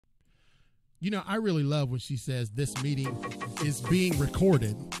You know, I really love when she says this meeting is being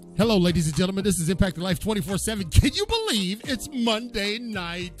recorded. Hello, ladies and gentlemen. This is Impact Life 24/7. Can you believe it's Monday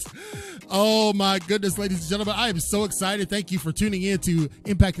night? Oh, my goodness, ladies and gentlemen. I am so excited. Thank you for tuning in to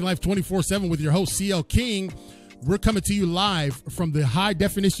Impacting Life 24/7 with your host, CL King. We're coming to you live from the High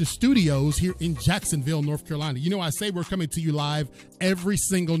Definition Studios here in Jacksonville, North Carolina. You know, I say we're coming to you live every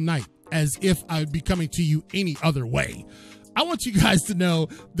single night as if I'd be coming to you any other way. I want you guys to know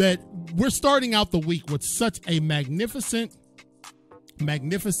that we're starting out the week with such a magnificent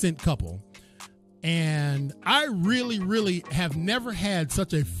couple. And I really have never had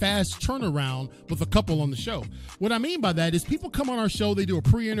such a fast turnaround with a couple on the show. What I mean by that is people come on our show, they do a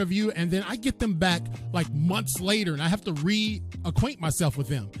pre-interview, and then I get them back like months later, and I have to reacquaint myself with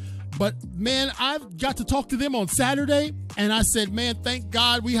them. But, man, I've got to talk to them on Saturday, and I said, man, thank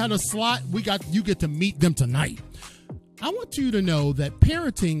God we had a slot. You get to meet them tonight. I want you to know that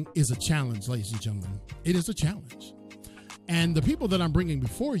parenting is a challenge, ladies and gentlemen. It is a challenge. And the people that I'm bringing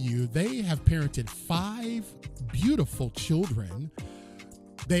before you, they have parented 5 beautiful children.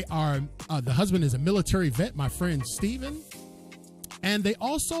 They are, the husband is a military vet, my friend Stephen. And they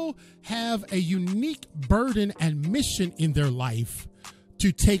also have a unique burden and mission in their life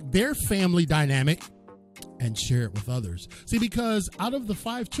to take their family dynamic and share it with others. See, because out of the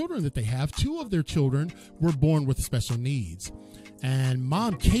 5 children that they have, 2 of their children were born with special needs. And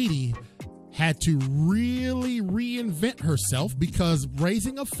Mom Katie had to really reinvent herself because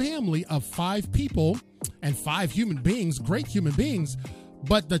raising a family of 5 people and 5 human beings, great human beings,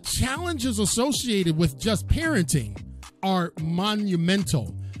 but the challenges associated with just parenting are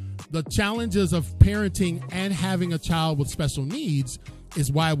monumental. The challenges of parenting and having a child with special needs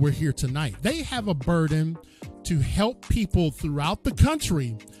is why we're here tonight. They have a burden to help people throughout the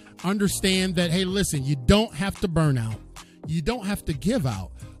country understand that, hey, listen, you don't have to burn out. You don't have to give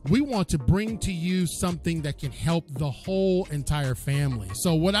out. We want to bring to you something that can help the whole entire family.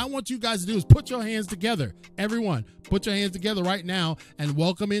 So what I want you guys to do is put your hands together. Everyone, put your hands together right now and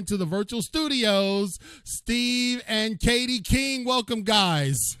welcome into the virtual studios, Steve and Katie Keene. Welcome,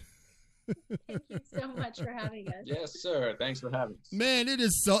 guys. Thank you so much for having us. Yes, sir. Thanks for having us. Man,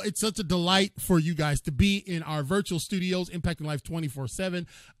 it's such a delight for you guys to be in our virtual studios, Impacting Life 24/7.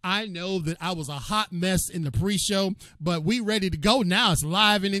 I know that I was a hot mess in the pre-show, but we ready to go now. It's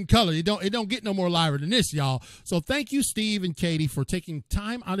live and in color. It don't get no more liver than this, y'all. So thank you, Steve and Katie, for taking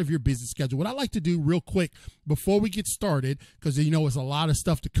time out of your busy schedule. What I'd like to do real quick before we get started, because you know it's a lot of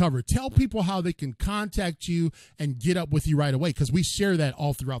stuff to cover, tell people how they can contact you and get up with you right away, because we share that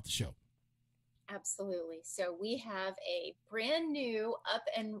all throughout the show. Absolutely. So we have a brand new up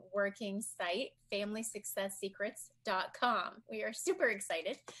and working site, FamilySuccessSecrets.com. We are super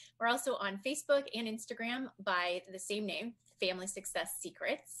excited. We're also on Facebook and Instagram by the same name, Family Success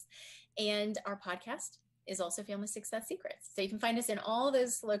Secrets. And our podcast is also Family Success Secrets. So you can find us in all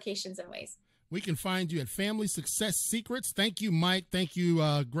those locations and ways. We can find you at Family Success Secrets. Thank you, Mike. Thank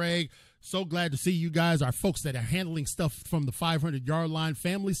you, Greg. So glad to see you guys, our folks that are handling stuff from the 500-yard line.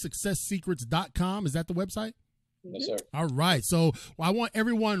 FamilySuccessSecrets.com. Is that the website? Yes, sir. All right. So I want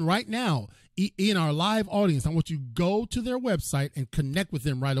everyone right now in our live audience, I want you to go to their website and connect with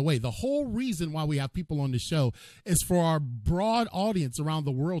them right away. The whole reason why we have people on the show is for our broad audience around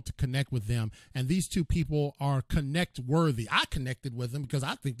the world to connect with them. And these 2 people are connect worthy. I connected with them because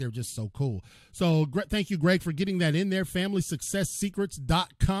I think they're just so cool. So thank you, Greg, for getting that in there.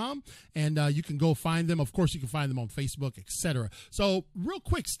 FamilySuccessSecrets.com. And you can go find them. Of course, you can find them on Facebook, etc. So real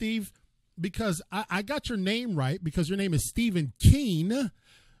quick, Steve, because I got your name right, because your name is Stephen Keene.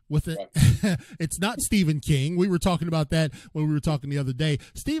 With it, it's not Stephen King. We were talking about that when we were talking the other day.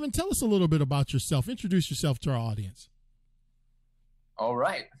 Stephen, tell us a little bit about yourself. Introduce yourself to our audience. All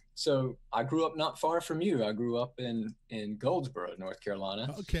right. So I grew up not far from you. I grew up in Goldsboro, North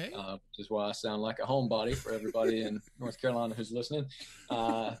Carolina. Okay. Which is why I sound like a homebody for everybody in North Carolina who's listening.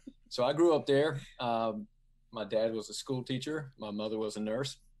 So I grew up there. My dad was a school teacher. My mother was a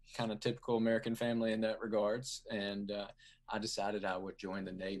nurse. Kind of typical American family in that regards. And I decided I would join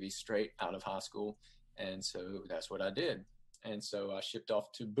the Navy straight out of high school. And so that's what I did. And so I shipped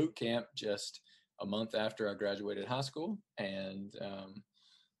off to boot camp just a month after I graduated high school. And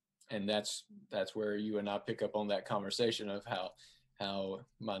that's where you and I pick up on that conversation of how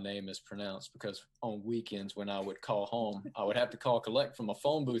my name is pronounced, because on weekends when I would call home, I would have to call collect from a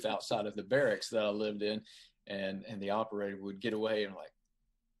phone booth outside of the barracks that I lived in. And the operator would get away and like,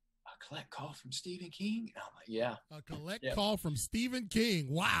 collect call from Stephen King? And I'm like, yeah. A collect call from Stephen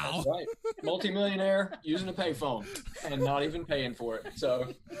King. Wow. That's right. Multimillionaire using a payphone and not even paying for it.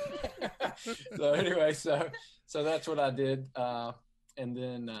 So, so anyway, so that's what I did. And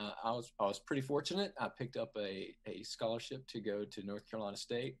then I was pretty fortunate. I picked up a scholarship to go to North Carolina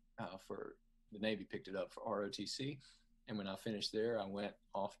State for the Navy. Picked it up for ROTC, and when I finished there, I went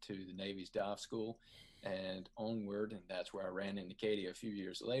off to the Navy's dive school and onward, and that's where I ran into Katie a few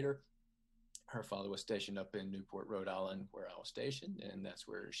years later. Her father was stationed up in Newport, Rhode Island, where I was stationed, and that's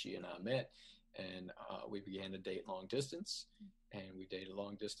where she and I met. And we began to date long distance, and we dated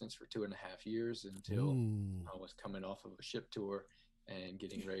long distance for 2.5 years until I was coming off of a ship tour and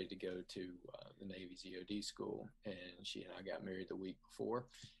getting ready to go to the Navy's EOD school. And she and I got married the week before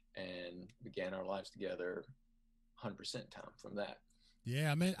and began our lives together 100% time from that.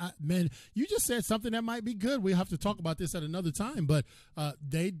 Yeah, man, you just said something that might be good. We'll have to talk about this at another time, but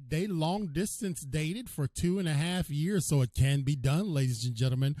they long distance dated for 2.5 years, so it can be done, ladies and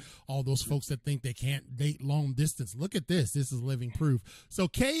gentlemen. All those folks that think they can't date long distance, look at this. This is living proof. So,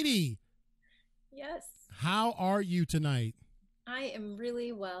 Katie. Yes. How are you tonight? I am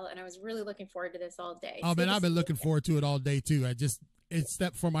really well, and I was really looking forward to this all day. Oh, man, I've been looking forward to it all day, too.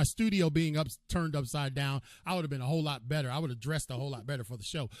 Except for my studio being turned upside down, I would have been a whole lot better. I would have dressed a whole lot better for the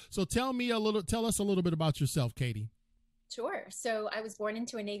show. So tell us a little bit about yourself, Katie. Sure. So I was born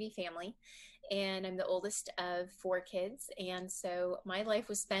into a Navy family, and I'm the oldest of 4 kids. And so my life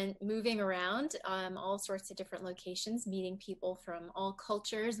was spent moving around all sorts of different locations, meeting people from all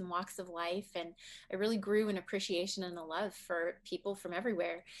cultures and walks of life. And I really grew an appreciation and a love for people from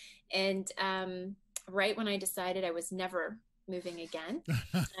everywhere. And right when I decided I was never moving again,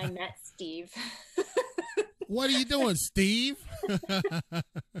 I met Steve. What are you doing, Steve?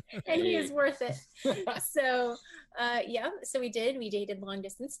 And he is worth it. So, so we dated long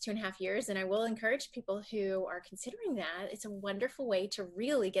distance 2.5 years. And I will encourage people who are considering that. It's a wonderful way to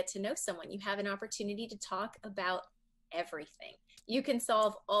really get to know someone. You have an opportunity to talk about everything. You can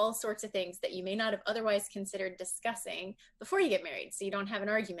solve all sorts of things that you may not have otherwise considered discussing before you get married, so you don't have an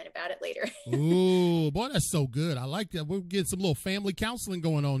argument about it later. Ooh, boy, that's so good. I like that. We'll get some little family counseling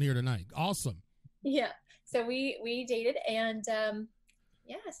going on here tonight. Awesome. Yeah. So we dated, and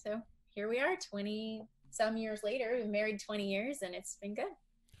so here we are 20 some years later. We've been married 20 years, and it's been good.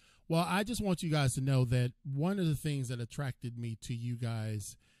 Well, I just want you guys to know that one of the things that attracted me to you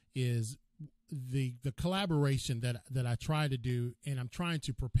guys is the collaboration that I try to do, and I'm trying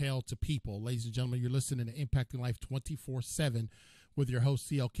to propel to people. Ladies and gentlemen, you're listening to Impacting Life 24/7 with your host,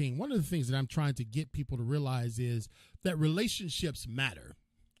 CL King. One of the things that I'm trying to get people to realize is that relationships matter,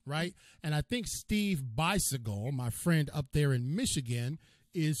 right? And I think Steve Bicycle, my friend up there in Michigan,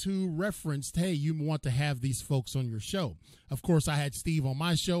 is who referenced, hey, you want to have these folks on your show. Of course, I had Steve on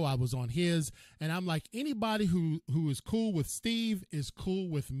my show. I was on his. And I'm like, anybody who is cool with Steve is cool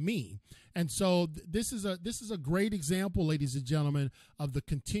with me. And so this is a great example, ladies and gentlemen, of the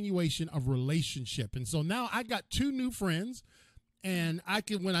continuation of relationship. And so now I got 2 new friends. And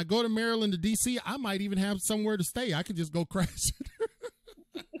when I go to Maryland to DC, I might even have somewhere to stay. I could just go crash.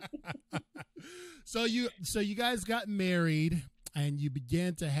 So you guys got married and you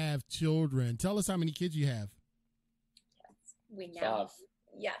began to have children. Tell us how many kids you have. We now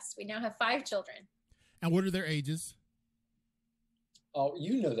have 5 children. And what are their ages? Oh,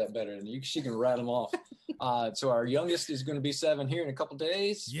 you know that better than you. She can rattle them off. So our youngest is going to be 7 here in a couple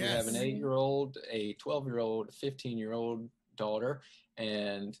days. Yes. We have an 8-year-old, a 12-year-old, a 15-year-old daughter,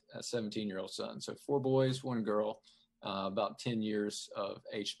 and a 17-year-old son. So 4 boys, 1 girl. About 10 years of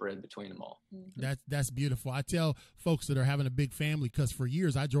age spread between them all. That's beautiful. I tell folks that are having a big family, because for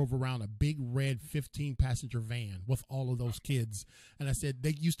years I drove around a big red 15-passenger van with all of those kids. And I said,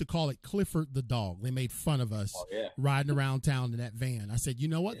 they used to call it Clifford the dog. They made fun of us riding around town in that van. I said, you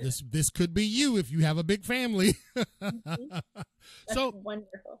know what? Yeah. This could be you if you have a big family. So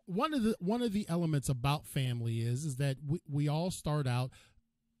wonderful. One of the elements about family is that we all start out,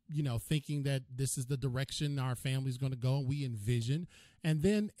 thinking that this is the direction our family's going to go, and we envision, and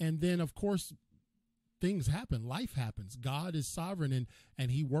then of course things happen, life happens. God is sovereign,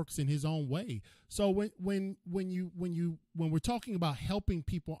 and he works in his own way. So when we're talking about helping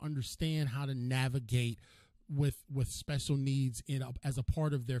people understand how to navigate with special needs as a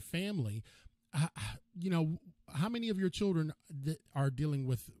part of their family, how many of your children that are dealing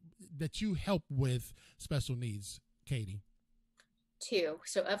with, that you help with special needs, Katie? 2.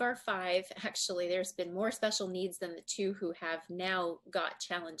 So of our 5, actually, there's been more special needs than the 2 who have now got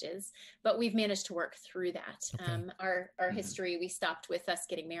challenges, but we've managed to work through that. Okay. Our history, we stopped with us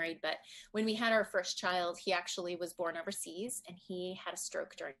getting married, but when we had our first child, he actually was born overseas and he had a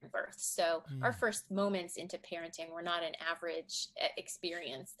stroke during birth. So our first moments into parenting were not an average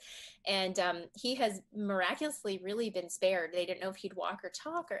experience. And he has miraculously really been spared. They didn't know if he'd walk or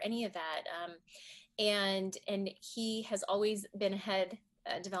talk or any of that. and he has always been ahead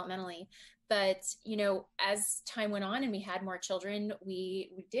developmentally. But, you know, as time went on and we had more children,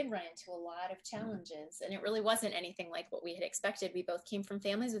 we did run into a lot of challenges, and it really wasn't anything like what we had expected. We both came from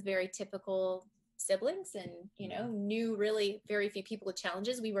families with very typical siblings, and, you know, knew really very few people with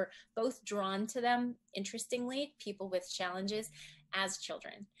challenges. We were both drawn to them, interestingly, people with challenges as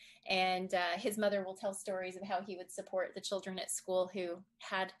children. And his mother will tell stories of how he would support the children at school who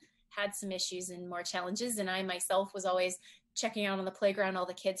had some issues and more challenges. And I myself was always checking out on the playground all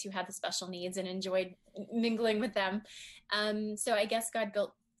the kids who had the special needs and enjoyed mingling with them. So I guess God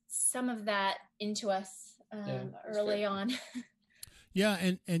built some of that into us early on. Yeah,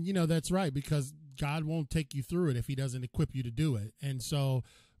 and you know, that's right, because God won't take you through it if he doesn't equip you to do it. And so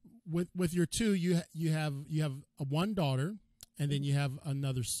with your two, you have one daughter, and then you have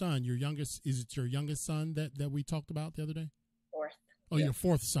another son. Your youngest, is it your youngest son that we talked about the other day? Fourth. Oh, your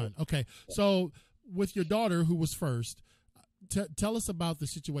fourth son. Okay. So with your daughter, who was first, tell us about the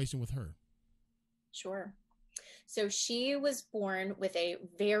situation with her. Sure. So she was born with a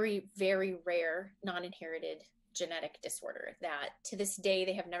very, very rare non-inherited genetic disorder that to this day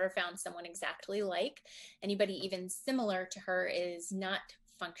they have never found someone exactly like. Anybody even similar to her is not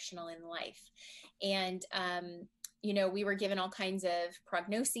functional in life. And you know, we were given all kinds of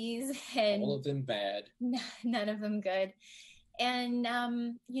prognoses, and all of them bad, none of them good. And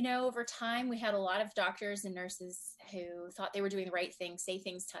you know, over time we had a lot of doctors and nurses who thought they were doing the right thing, say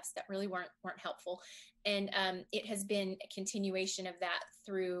things to us that really weren't helpful. And it has been a continuation of that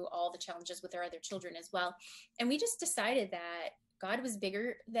through all the challenges with our other children as well. And we just decided that God was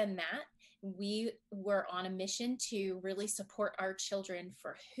bigger than that. We were on a mission to really support our children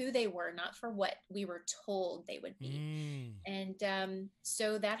for who they were, not for what we were told they would be. And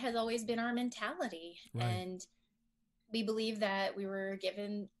so that has always been our mentality. Right. And we believe that we were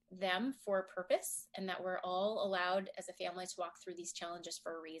given them for a purpose, and that we're all allowed as a family to walk through these challenges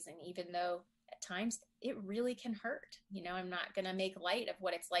for a reason, even though at times it really can hurt. You know, I'm not going to make light of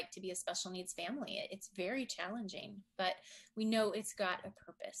what it's like to be a special needs family. It's very challenging, but we know it's got a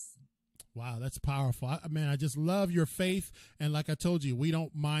purpose. Wow, that's powerful. I just love your faith. And like I told you, we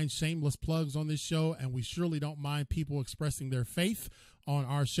don't mind shameless plugs on this show, and we surely don't mind people expressing their faith on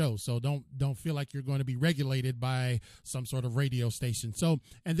our show. So don't feel like you're going to be regulated by some sort of radio station. So,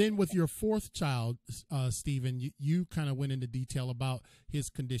 and then with your fourth child, Stephen, you kind of went into detail about his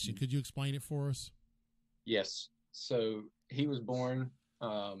condition. Could you explain it for us? Yes. So he was born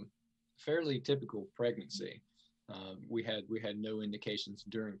fairly typical pregnancy. We had no indications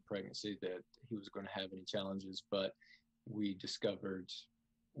during pregnancy that he was going to have any challenges, but we discovered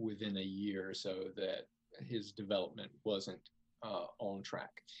within a year or so that his development wasn't on track.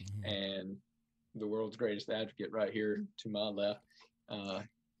 And the world's greatest advocate right here to my left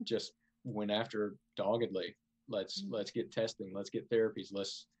just went after doggedly. Let's get testing. Let's get therapies.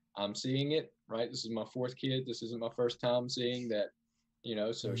 I'm seeing it, right? This is my fourth kid. This isn't my first time seeing that. You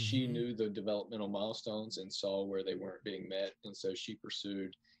know, so she knew the developmental milestones and saw where they weren't being met. And so she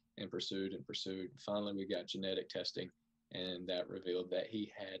pursued and pursued and pursued. Finally, we got genetic testing, and that revealed that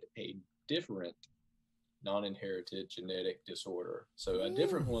he had a different non-inherited genetic disorder. So a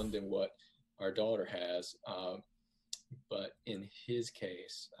different one than what our daughter has. But in his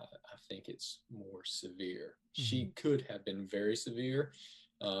case, I think it's more severe. She could have been very severe,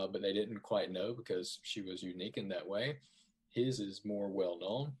 but they didn't quite know because she was unique in that way. His is more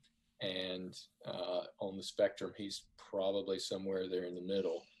well-known, and on the spectrum, he's probably somewhere there in the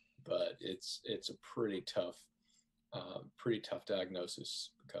middle, but it's a pretty tough diagnosis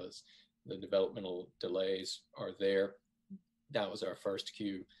because the developmental delays are there. That was our first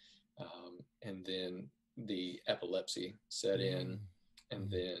cue. And then the epilepsy set in,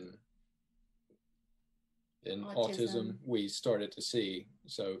 and then autism we started to see.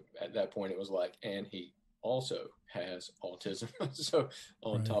 So at that point, it was like, and he also has autism. So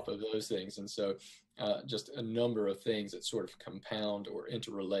on top of those things. And so just a number of things that sort of compound or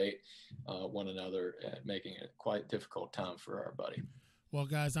interrelate one another, making it quite difficult time for our buddy. Well,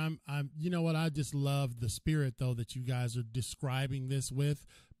 guys, I'm, you know what? I just love the spirit though, that you guys are describing this with,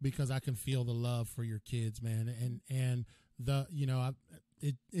 because I can feel the love for your kids, man. And the, you know,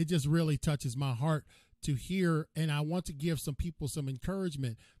 it just really touches my heart to hear. And I want to give some people some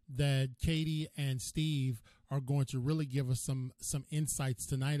encouragement that Katie and Steve are going to really give us some insights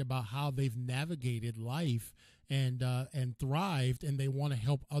tonight about how they've navigated life and thrived, and they want to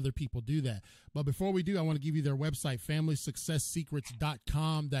help other people do that. But before we do, I want to give you their website,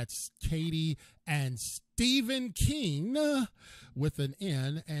 FamilySuccessSecrets.com. That's Katie and Stephen Keene with an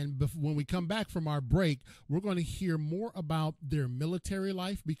N. And when we come back from our break, we're going to hear more about their military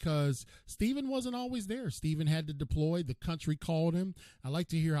life, because Stephen wasn't always there. Stephen had to deploy. The country called him. I'd like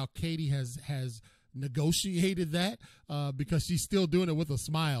to hear how Katie has negotiated that, because she's still doing it with a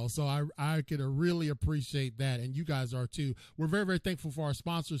smile. So I could really appreciate that, and you guys are too. We're very, very thankful for our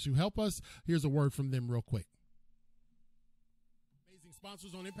sponsors who help us. Here's a word from them real quick. Amazing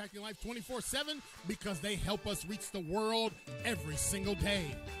sponsors on Impacting Life 24/7, because they help us reach the world every single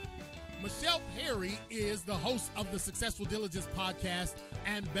day. Michelle Perry is the host of the Successful Diligence podcast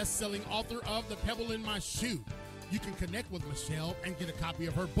and best-selling author of The Pebble in My Shoe. You can connect with Michelle and get a copy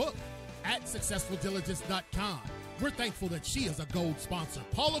of her book at successfuldiligence.com. We're thankful that she is a gold sponsor.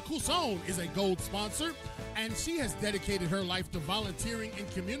 Paula Coulson is a gold sponsor, and she has dedicated her life to volunteering in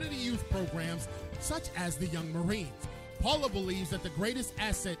community youth programs such as the Young Marines. Paula believes that the greatest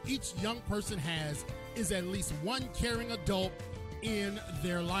asset each young person has is at least one caring adult in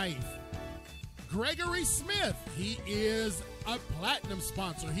their life. Gregory Smith, he is a platinum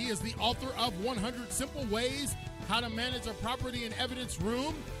sponsor. He is the author of 100 Simple Ways How to Manage a Property and Evidence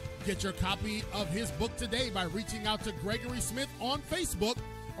Room. Get your copy of his book today by reaching out to Gregory Smith on Facebook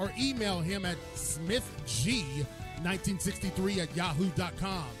or email him at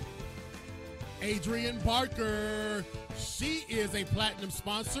smithg1963@yahoo.com. Adrienne Barker, she is a platinum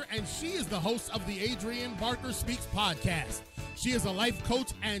sponsor, and she is the host of the Adrienne Barker Speaks podcast. She is a life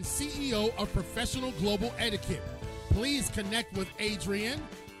coach and CEO of Professional Global Etiquette. Please connect with Adrienne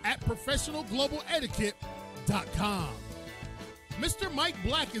at professionalglobaletiquette.com. Mr. Mike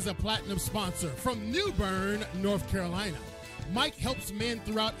Black is a platinum sponsor from New Bern, North Carolina. Mike helps men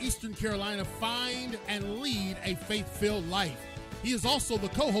throughout Eastern Carolina find and lead a faith-filled life. He is also the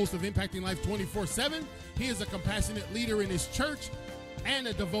co-host of Impacting Life 24/7. He is a compassionate leader in his church and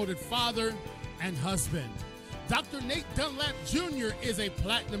a devoted father and husband. Dr. Nate Dunlap Jr. is a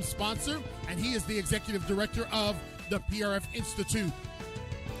platinum sponsor, and he is the executive director of the PRF Institute.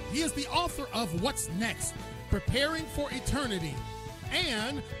 He is the author of What's Next? Preparing for Eternity,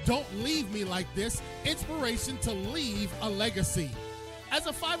 and Don't Leave Me Like This, Inspiration to Leave a Legacy. As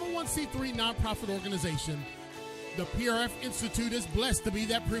a 501c3 nonprofit organization, the PRF Institute is blessed to be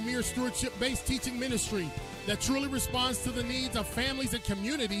that premier stewardship-based teaching ministry that truly responds to the needs of families and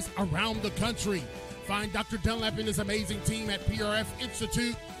communities around the country. Find Dr. Dunlap and his amazing team at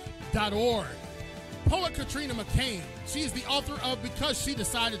prfinstitute.org. Poet Katrina McCain, she is the author of Because She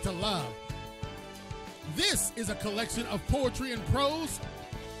Decided to Love. This is a collection of poetry and prose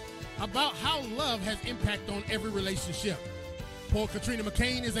about how love has impact on every relationship. Poet Katrina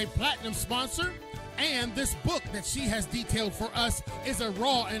McCain is a platinum sponsor, and this book that she has detailed for us is a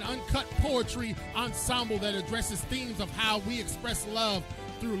raw and uncut poetry ensemble that addresses themes of how we express love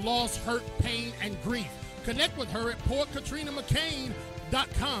through loss, hurt, pain, and grief. Connect with her at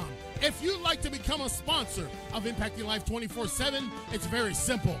poetkatrina.mccain.com. If you'd like to become a sponsor of Impacting Life 24/7, it's very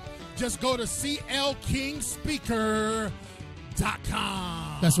simple. Just go to clkingspeaker.com.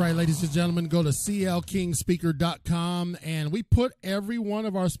 That's right, ladies and gentlemen. Go to clkingspeaker.com, and we put every one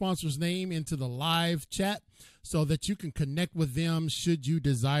of our sponsors' name into the live chat so that you can connect with them should you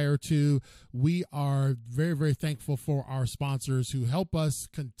desire to. We are very, very thankful for our sponsors who help us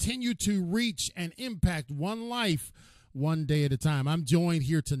continue to reach and impact one life one day at a time. I'm joined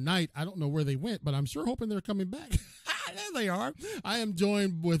here tonight. I don't know where they went, but I'm sure hoping they're coming back. There they are. I am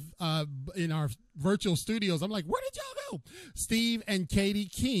joined with, in our virtual studios. I'm like, where did y'all go? Steve and Katie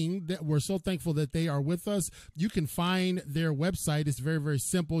Keene. We're so thankful that they are with us. You can find their website. It's very, very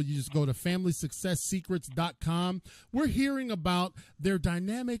simple. You just go to FamilySuccessSecrets.com. We're hearing about their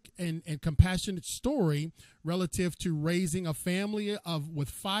dynamic and compassionate story relative to raising a family with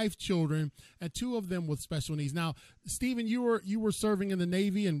 5 children and 2 of them with special needs. Now, Stephen, you were serving in the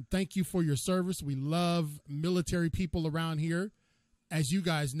Navy, and thank you for your service. We love military people around here. As you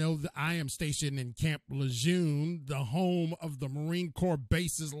guys know, I am stationed in Camp Lejeune, the home of the Marine Corps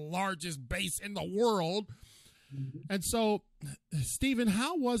base's largest base in the world. And so, Stephen,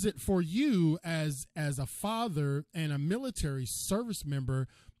 how was it for you as a father and a military service member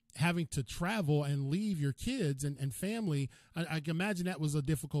having to travel and leave your kids and family? I can imagine that was a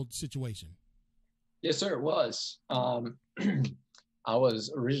difficult situation. Yes, sir, it was. I was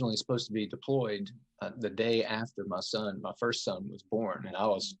originally supposed to be deployed the day after my first son was born. And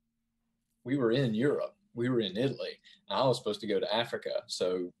we were in Europe, we were in Italy, and I was supposed to go to Africa.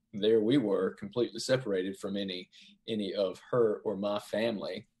 So there we were, completely separated from any of her or my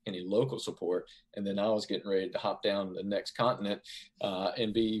family. any local support. And then I was getting ready to hop down the next continent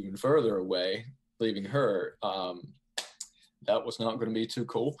and be even further away, leaving her. That was not going to be too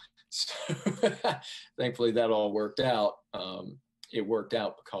cool. So thankfully that all worked out. It worked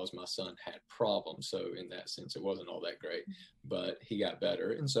out because my son had problems. So in that sense, it wasn't all that great, but he got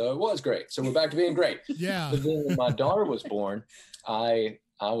better. And so it was great. So we're back to being great. Yeah. But then when my daughter was born, I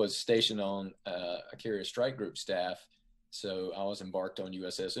was stationed on a carrier strike group staff. So I was embarked on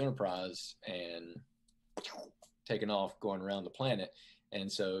USS Enterprise and taken off going around the planet. And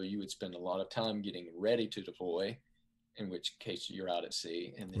so you would spend a lot of time getting ready to deploy, in which case you're out at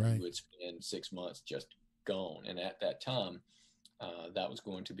sea. And then you would spend 6 months just gone. And at that time, that was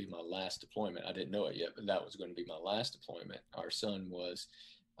going to be my last deployment. I didn't know it yet, but that was going to be my last deployment. Our son was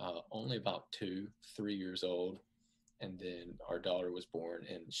only about 2-3 years old. And then our daughter was born,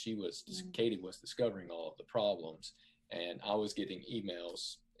 and Katie was discovering all of the problems. And I was getting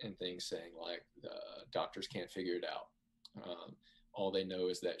emails and things saying like, doctors can't figure it out. All they know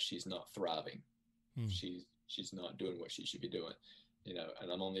is that she's not thriving. She's not doing what she should be doing,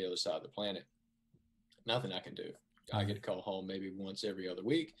 and I'm on the other side of the planet. Nothing I can do. I get to call home maybe once every other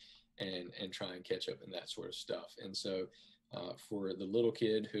week and try and catch up and that sort of stuff. And so for the little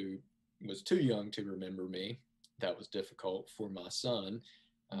kid who was too young to remember me, that was difficult. For my son,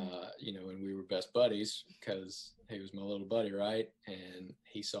 and we were best buddies because he was my little buddy, right? And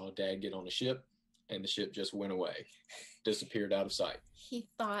he saw Dad get on a ship, and the ship just went away, disappeared out of sight. He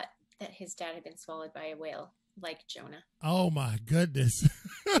thought that his dad had been swallowed by a whale, like Jonah. Oh my goodness.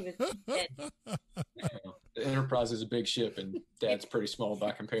 He was dead. The Enterprise is a big ship, and Dad's pretty small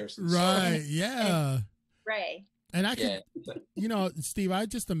by comparison. Right. Yeah. Ray. And I can, Steve, I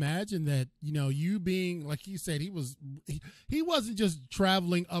just imagine that, you being, like you said, he wasn't just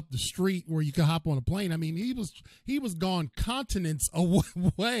traveling up the street where you could hop on a plane. I mean, he was gone continents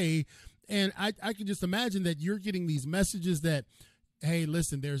away. And I can just imagine that you're getting these messages that, hey,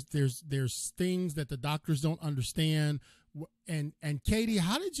 listen, there's things that the doctors don't understand. And Katie,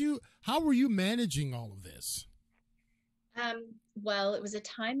 how were you managing all of this? Well, it was a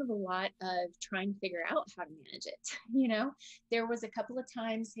time of a lot of trying to figure out how to manage it. There was a couple of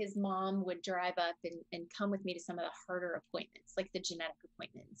times his mom would drive up and come with me to some of the harder appointments, like the genetic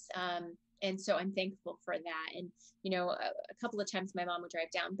appointments. And so I'm thankful for that. And, a couple of times my mom would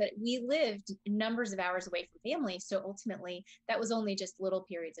drive down, but we lived numbers of hours away from family. So ultimately that was only just little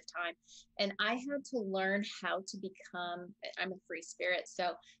periods of time. And I had to learn how to I'm a free spirit,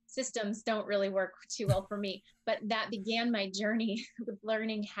 so systems don't really work too well for me, but that began my journey with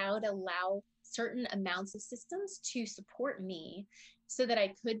learning how to allow certain amounts of systems to support me so that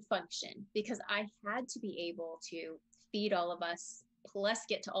I could function, because I had to be able to feed all of us, plus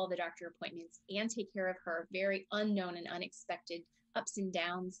get to all the doctor appointments and take care of her very unknown and unexpected ups and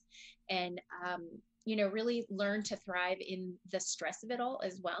downs, and really learn to thrive in the stress of it all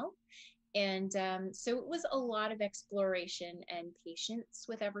as well. And so it was a lot of exploration and patience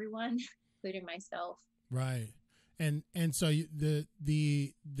with everyone, including myself. Right. And so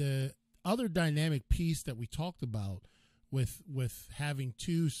the other dynamic piece that we talked about with having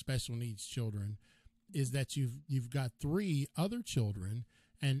 2 special needs children is that you've got 3 other children,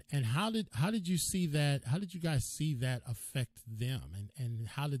 and how did you see that? How did you guys see that affect them, and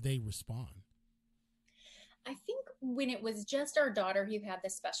how did they respond? I think when it was just our daughter who had the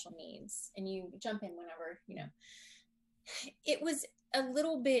special needs, and you jump in whenever, it was a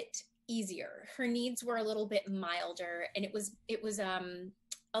little bit easier. Her needs were a little bit milder, and it was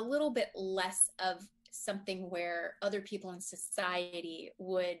a little bit less of something where other people in society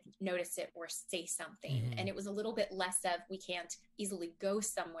would notice it or say something. And it was a little bit less of, we can't easily go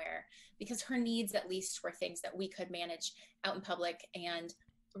somewhere, because her needs at least were things that we could manage out in public and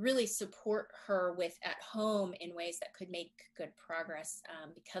really support her with at home in ways that could make good progress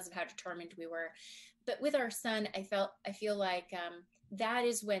because of how determined we were. But with our son, I feel like that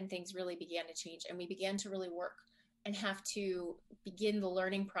is when things really began to change, and we began to really work and have to begin the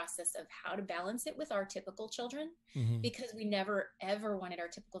learning process of how to balance it with our typical children, because we never, ever wanted our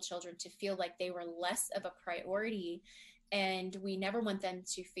typical children to feel like they were less of a priority. And we never want them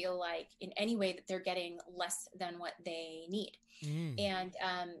to feel like in any way that they're getting less than what they need. And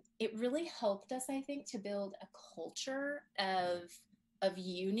it really helped us, I think, to build a culture of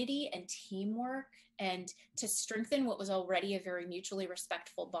unity and teamwork, and to strengthen what was already a very mutually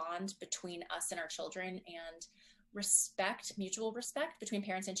respectful bond between us and our children. And mutual respect between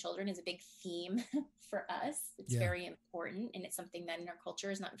parents and children is a big theme for us. It's very important, and it's something that in our culture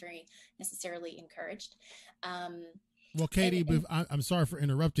is not very necessarily encouraged. Well, Katie, I'm sorry for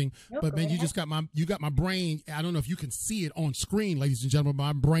interrupting, but man, you got my brain. I don't know if you can see it on screen, ladies and gentlemen.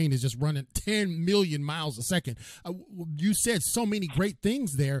 My brain is just running 10 million miles a second. You said so many great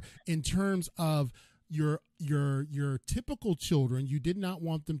things there in terms of your typical children. You did not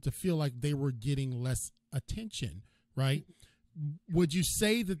want them to feel like they were getting less attention, right? Would you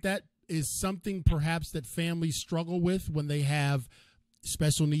say that is something perhaps that families struggle with when they have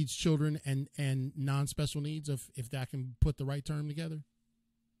special needs children and non-special needs, if that can put the right term together?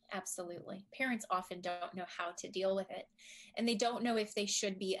 Absolutely. Parents often don't know how to deal with it, and they don't know if they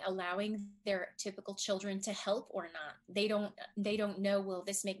should be allowing their typical children to help or not. They don't know, will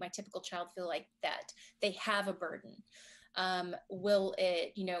this make my typical child feel like that they have a burden?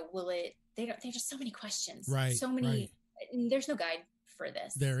 There's just so many questions. Right. So many, right. There's no guide for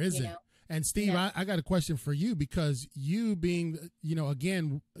this. There isn't. And Steve, yeah. I got a question for you, because you being,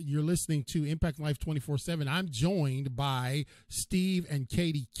 again, you're listening to Impact Life 24/7. I'm joined by Steve and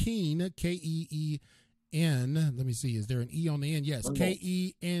Katie Keene, K-E-E-N. Let me see. Is there an E on the end? Yes.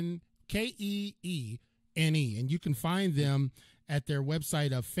 Keene. And you can find them at their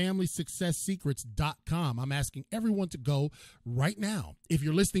website of FamilySuccessSecrets.com. I'm asking everyone to go right now. If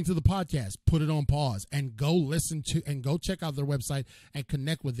you're listening to the podcast, put it on pause and go listen to and go check out their website and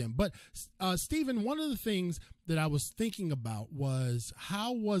connect with them. But Stephen, one of the things that I was thinking about was,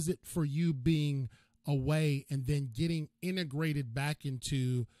 how was it for you being away and then getting integrated back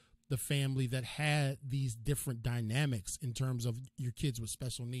into the family that had these different dynamics in terms of your kids with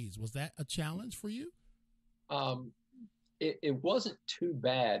special needs? Was that a challenge for you? It wasn't too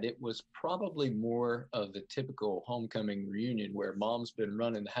bad. It was probably more of the typical homecoming reunion where mom's been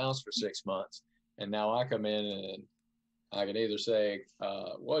running the house for 6 months, and now I come in and I can either say,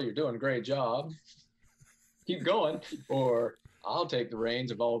 well, you're doing a great job, keep going, or I'll take the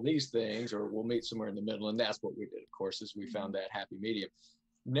reins of all these things, or we'll meet somewhere in the middle. And that's what we did, of course, is we found that happy medium.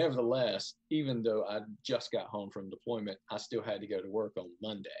 Nevertheless, even though I just got home from deployment, I still had to go to work on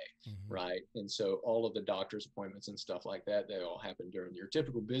Monday, right? And so all of the doctor's appointments and stuff like that, they all happened during your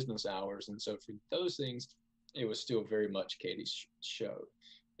typical business hours. And so for those things, it was still very much Katie's show.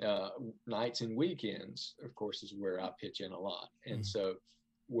 Nights and weekends, of course, is where I pitch in a lot. And so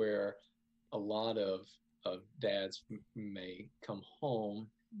where a lot of dads may come home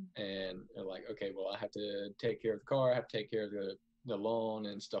and they're like, okay, well, I have to take care of the car, I have to take care of the lawn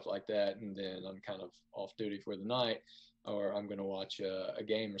and stuff like that, and then I'm kind of off duty for the night, or I'm going to watch a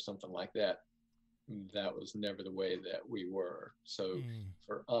game or something like that. That was never the way that we were. So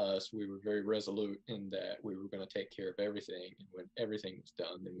for us, we were very resolute in that we were going to take care of everything, and when everything was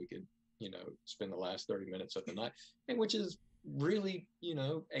done, then we could spend the last 30 minutes of the night, and which is really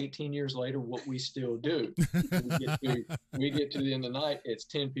 18 years later what we still do. we get to the end of the night, it's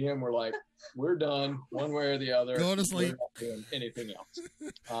 10 p.m. we're like, we're done one way or the other, go to sleep, we're not doing anything else.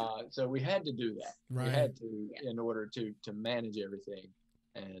 So we had to do that, right? We had to, in order to manage everything,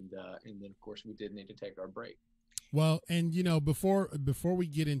 and then of course we did need to take our break. Well, and before we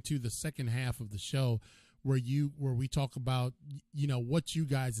get into the second half of the show, where we talk about what you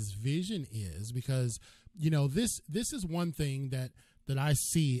guys' vision is, because this is one thing that I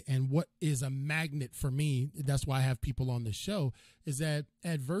see, and what is a magnet for me, that's why I have people on the show, is that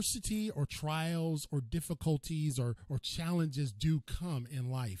adversity or trials or difficulties or challenges do come in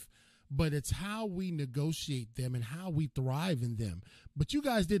life, but it's how we negotiate them and how we thrive in them. But you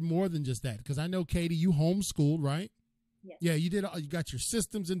guys did more than just that, because I know, Katie, you homeschooled, right? Yes. Yeah, you did. You got your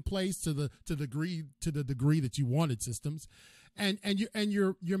systems in place to the degree that you wanted systems, and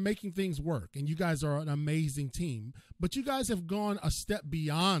you're making things work, and you guys are an amazing team. But you guys have gone a step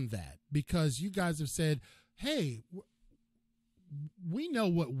beyond that, because you guys have said, "Hey, we know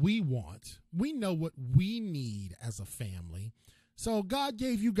what we want. We know what we need as a family." So God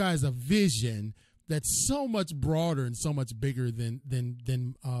gave you guys a vision that's so much broader and so much bigger than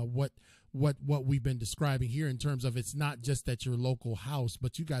what we've been describing here, in terms of, it's not just at your local house,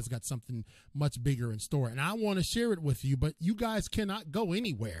 but you guys got something much bigger in store. And I want to share it with you, but you guys cannot go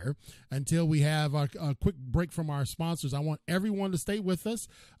anywhere until we have a quick break from our sponsors. I want everyone to stay with us.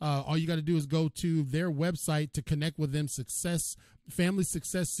 All you got to do is go to their website to connect with them,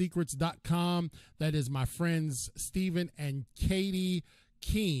 FamilySuccessSecrets.com. That is my friends Stephen and Katie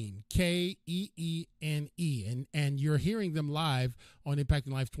Keene, Keene, and you're hearing them live on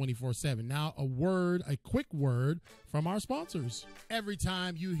Impacting Life 24/7. Now, a quick word from our sponsors. Every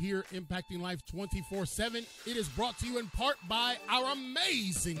time you hear Impacting Life 24/7, it is brought to you in part by our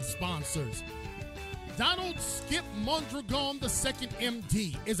amazing sponsors. Donald Skip Mondragon II,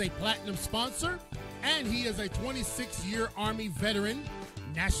 MD, is a platinum sponsor, and he is a 26-year Army veteran,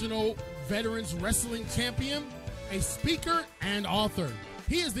 National Veterans Wrestling Champion, a speaker and author.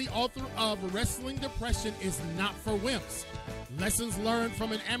 He is the author of Wrestling Depression is Not for Wimps. Lessons learned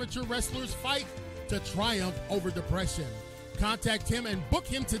from an amateur wrestler's fight to triumph over depression. Contact him and book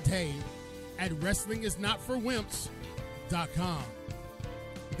him today at wrestlingisnotforwimps.com.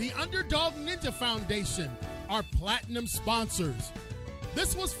 The Underdog Ninja Foundation are platinum sponsors.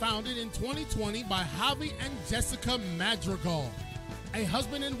 This was founded in 2020 by Javi and Jessica Madrigal, a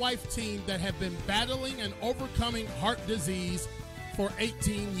husband and wife team that have been battling and overcoming heart disease for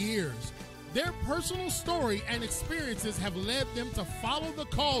 18 years. Their personal story and experiences have led them to follow the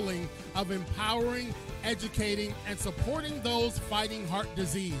calling of empowering, educating, and supporting those fighting heart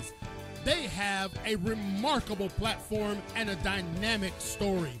disease. They have a remarkable platform and a dynamic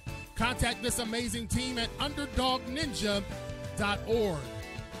story. Contact this amazing team at underdogninja.org.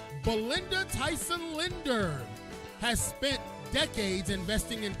 Belinda Tyson Linder has spent decades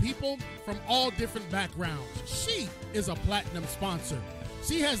investing in people from all different backgrounds. She is a platinum sponsor.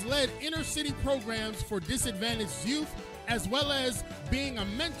 She has led inner city programs for disadvantaged youth, as well as being a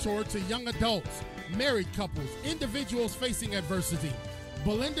mentor to young adults, married couples, individuals facing adversity.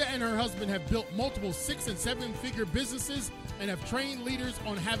 Belinda and her husband have built multiple 6- and 7-figure businesses and have trained leaders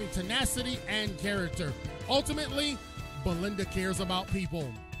on having tenacity and character. Ultimately, Belinda cares about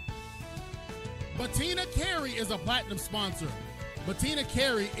people. Bettina Carey is a platinum sponsor. Bettina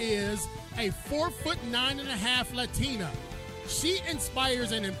Carey is a 4'9.5" Latina. She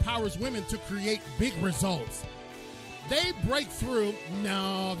inspires and empowers women to create big results. They break through,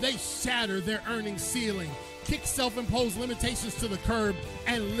 they shatter their earnings ceiling, kick self-imposed limitations to the curb,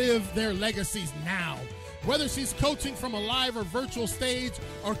 and live their legacies now. Whether she's coaching from a live or virtual stage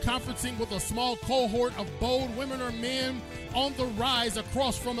or conferencing with a small cohort of bold women or men on the rise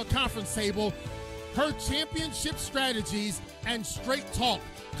across from a conference table, her championship strategies and straight talk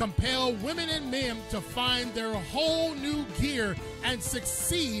compel women and men to find their whole new gear and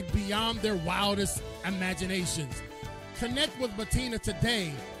succeed beyond their wildest imaginations. Connect with Bettina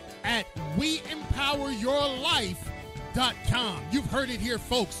today at weempoweryourlife.com. You've heard it here,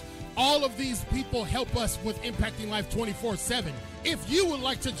 folks. All of these people help us with Impacting Life 24/7. If you would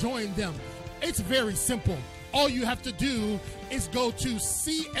like to join them, it's very simple. All you have to do is go to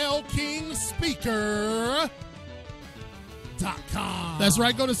clkingspeaker.com. That's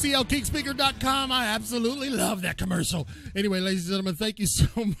right. Go to clkingspeaker.com. I absolutely love that commercial. Anyway, ladies and gentlemen, thank you so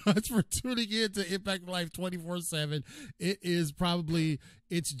much for tuning in to Impact Life 24/7.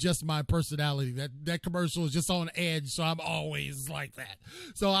 It's just my personality. That commercial is just on edge, so I'm always like that.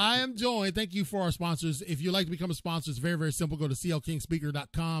 So I am joined. Thank you for our sponsors. If you'd like to become a sponsor, it's very, very simple. Go to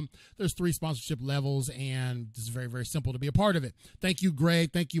clkingspeaker.com. There's 3 sponsorship levels, and it's very, very simple to be a part of it. Thank you,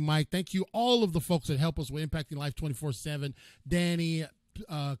 Greg. Thank you, Mike. Thank you, all of the folks that help us with Impacting Life 24/7. Danny,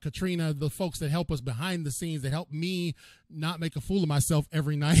 Katrina, the folks that help us behind the scenes, that help me not make a fool of myself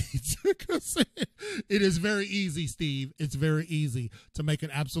every night. Because it is very easy, Steve. It's very easy to make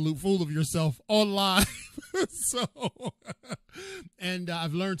an absolute fool of yourself on live. And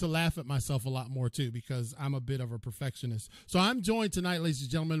I've learned to laugh at myself a lot more too, because I'm a bit of a perfectionist. So I'm joined tonight, ladies and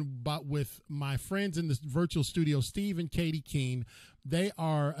gentlemen, with my friends in this virtual studio, Steve and Katie Keene. They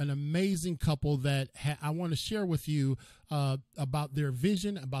are an amazing couple that I want to share with you about their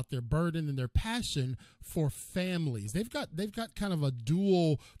vision, about their burden, and their passion for families. They've got kind of a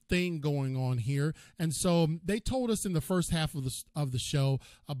dual thing going on here, and so they told us in the first half of the show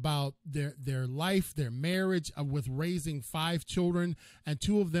about their life, their marriage, with raising 5 children and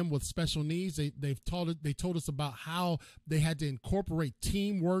 2 of them with special needs. They told us about how they had to incorporate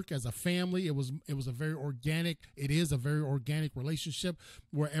teamwork as a family. It is a very organic relationship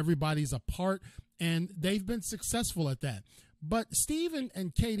where everybody's a part, and they've been successful at that. But Steve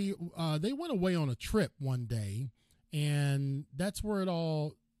and Katie, they went away on a trip one day, and that's where it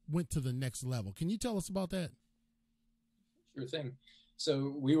all went to the next level. Can you tell us about that? Sure thing. So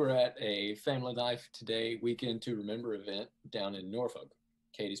we were at a Family Life Today Weekend to Remember event down in Norfolk.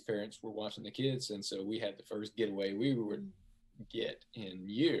 Katie's parents were watching the kids, and so we had the first getaway we would get in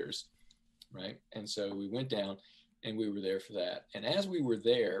years, right? And so we went down, and we were there for that. And as we were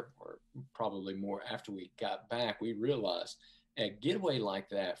there, or probably more after we got back, we realized a getaway like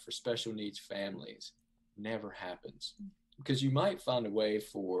that for special needs families never happens, because you might find a way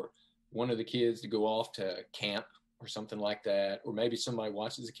for one of the kids to go off to camp or something like that, or maybe somebody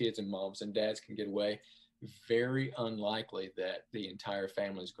watches the kids and moms and dads can get away. Very unlikely that the entire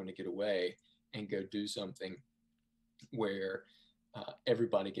family is going to get away and go do something where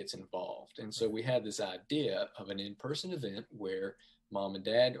everybody gets involved. And so we had this idea of an in-person event where mom and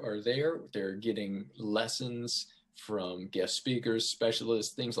dad are there. They're getting lessons from guest speakers,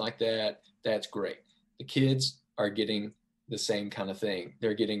 specialists, things like that. That's great. The kids are getting the same kind of thing.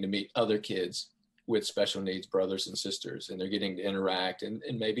 They're getting to meet other kids with special needs brothers and sisters, and they're getting to interact, and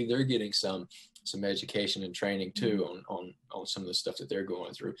maybe they're getting some education and training too on some of the stuff that they're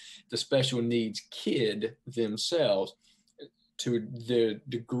going through. The special needs kid themselves, to the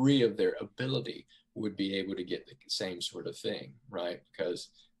degree of their ability, would be able to get the same sort of thing, right? Because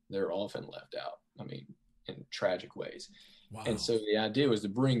they're often left out, I mean, in tragic ways. Wow. And so the idea was to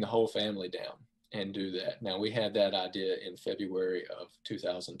bring the whole family down and do that. Now, we had that idea in February of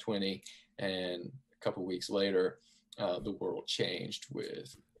 2020, and a couple of weeks later, the world changed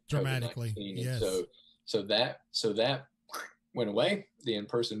with dramatically. Yes. So that went away, the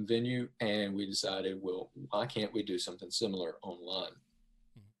in-person venue, and we decided, well, why can't we do something similar online?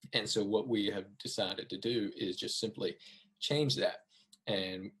 And so what we have decided to do is just simply change that.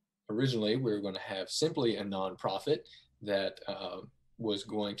 And originally, we were going to have simply a nonprofit that was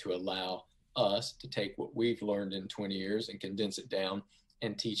going to allow us to take what we've learned in 20 years and condense it down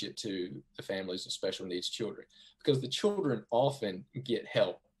and teach it to the families of special needs children, because the children often get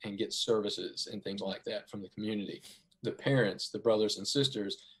help and get services and things like that from the community. The parents, the brothers and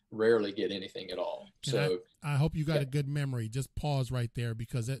sisters, rarely get anything at all. So I hope you got a good memory. Just pause right there,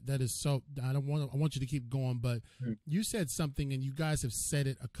 because that is so, I want you to keep going, but you said something, and you guys have said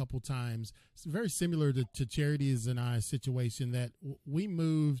it a couple times. It's very similar to Charity's and I's situation, that we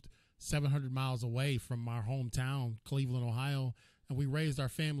moved 700 miles away from our hometown, Cleveland, Ohio, and we raised our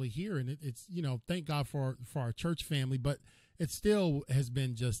family here. And it's, thank God for our church family, but it still has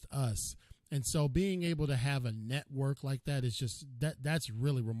been just us. And so being able to have a network like that is just that's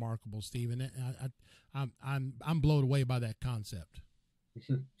really remarkable, Steve. And I'm blown away by that concept.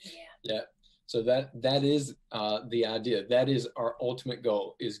 Yeah. So that is the idea. That is our ultimate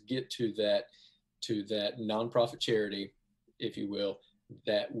goal, is get to that nonprofit charity, if you will,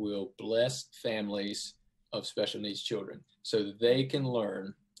 that will bless families of special needs children, so that they can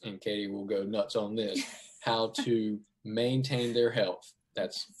learn, and Katie will go nuts on this, how to maintain their health.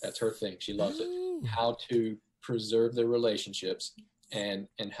 That's her thing. She loves it. How to preserve their relationships and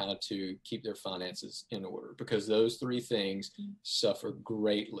how to keep their finances in order, because those three things suffer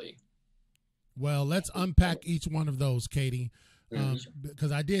greatly. Well, let's unpack each one of those, Katie,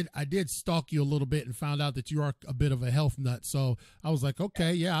 because I did stalk you a little bit and found out that you are a bit of a health nut. So I was like,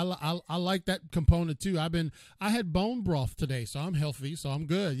 okay, yeah, I like that component too. I had bone broth today, so I'm healthy, so I'm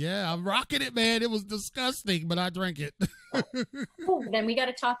good. Yeah, I'm rocking it, man. It was disgusting, but I drank it. Then we got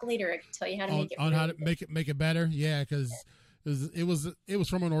to talk later. I can tell you how to make it. On how to make it better. Yeah, because it was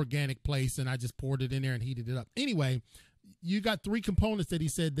from an organic place, and I just poured it in there and heated it up. Anyway, you got three components that he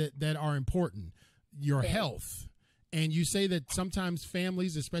said that are important. Your health. And you say that sometimes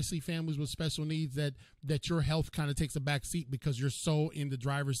families, especially families with special needs, that your health kind of takes a back seat because you're so in the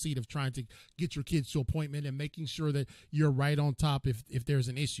driver's seat of trying to get your kids to appointment and making sure that you're right on top if there's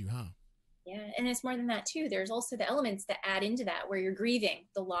an issue, huh? Yeah, and it's more than that too. There's also the elements that add into that, where you're grieving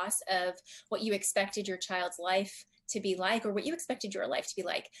the loss of what you expected your child's life to be like, or what you expected your life to be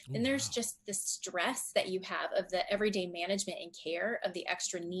like. Then there's just the stress that you have of the everyday management and care of the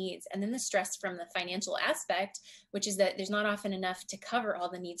extra needs. And then the stress from the financial aspect, which is that there's not often enough to cover all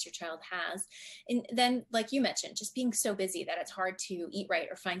the needs your child has. And then, like you mentioned, just being so busy that it's hard to eat right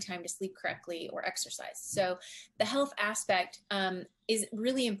or find time to sleep correctly or exercise. So the health aspect is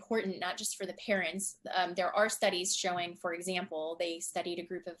really important, not just for the parents. There are studies showing, for example, they studied a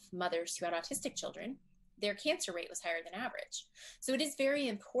group of mothers who had autistic children. Their cancer rate was higher than average. So it is very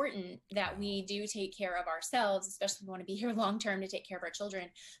important that we do take care of ourselves, especially if we want to be here long-term to take care of our children.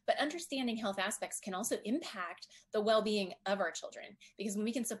 But understanding health aspects can also impact the well-being of our children, because when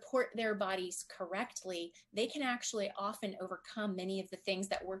we can support their bodies correctly, they can actually often overcome many of the things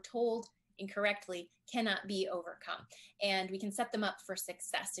that we're told incorrectly cannot be overcome. And we can set them up for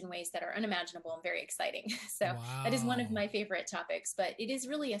success in ways that are unimaginable and very exciting. So that is one of my favorite topips, but it is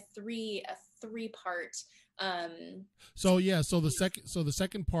really a three-part. So the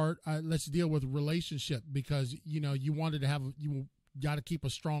second part, let's deal with relationship, because, you wanted to have, you got to keep a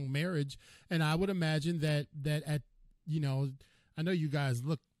strong marriage. And I would imagine that at, I know you guys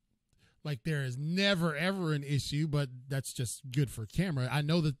look like there is never, ever an issue, but that's just good for camera. I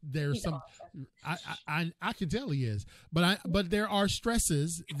know that there's some, I can tell he is, but there are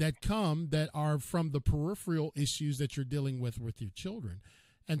stresses that come that are from the peripheral issues that you're dealing with your children.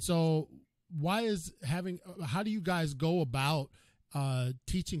 And so how do you guys go about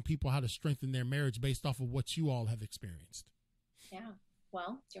teaching people how to strengthen their marriage based off of what you all have experienced? Yeah.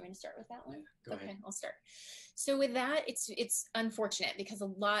 Well, do you want me to start with that one? Go ahead. I'll start. So with that, it's unfortunate because a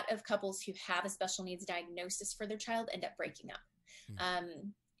lot of couples who have a special needs diagnosis for their child end up breaking up.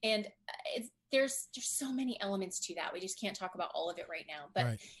 And there's so many elements to that. We just can't talk about all of it right now. But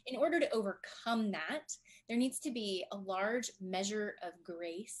Right. in order to overcome that, there needs to be a large measure of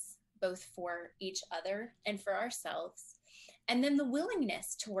grace, both for each other and for ourselves. And then the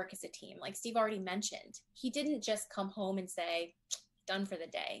willingness to work as a team. Like Steve already mentioned, he didn't just come home and say, done for the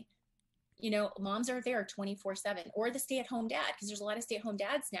day. You know, moms are there 24/7, or the stay-at-home dad, because there's a lot of stay-at-home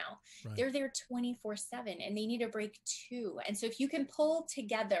dads now. Right. They're there 24/7 and they need a break too. And so if you can pull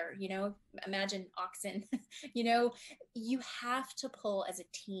together, you know, imagine oxen, you know, you have to pull as a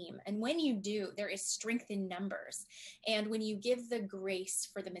team. And when you do, there is strength in numbers. And when you give the grace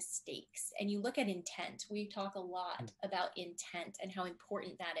for the mistakes and you look at intent, we talk a lot about intent and how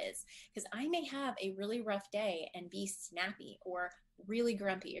important that is, because I may have a really rough day and be snappy or really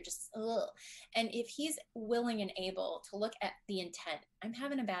grumpy or just ugh. And if he's willing and able to look at the intent, I'm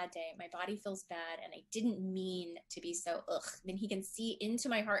having a bad day, my body feels bad, and I didn't mean to be so ugh, then he can see into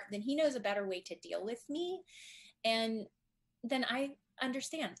my heart, then he knows a better way to deal with me. And then I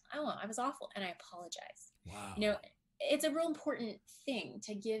understand, oh, I was awful and I apologize. Wow. You know, it's a real important thing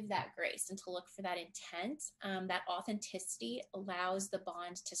to give that grace and to look for that intent. That authenticity allows the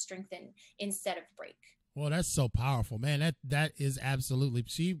bond to strengthen instead of break. Well, that's so powerful, man. That is absolutely,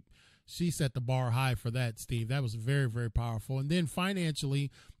 she set the bar high for that, Steve. That was very, very powerful. And then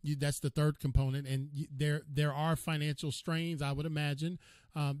financially, that's the third component. And there are financial strains, I would imagine,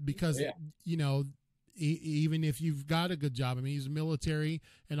 because, you know, even if you've got a good job, I mean, he's military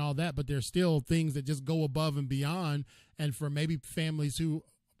and all that, but there's still things that just go above and beyond. And for maybe families who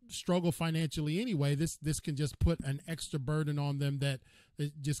struggle financially anyway, this can just put an extra burden on them that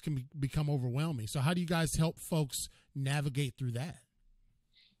it just can become overwhelming. So how do you guys help folks navigate through that?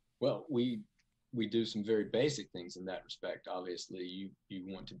 Well, we do some very basic things in that respect. Obviously, you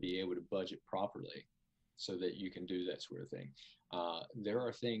want to be able to budget properly so that you can do that sort of thing. There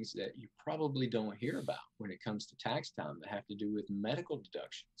are things that you probably don't hear about when it comes to tax time that have to do with medical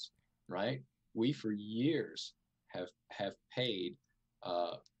deductions, right? We for years have paid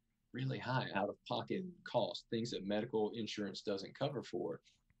really high out-of-pocket costs, things that medical insurance doesn't cover for,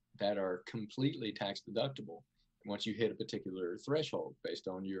 that are completely tax deductible once you hit a particular threshold based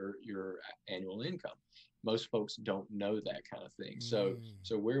on your annual income. Most folks don't know that kind of thing. So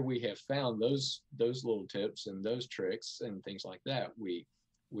where we have found those little tips and those tricks and things like that, we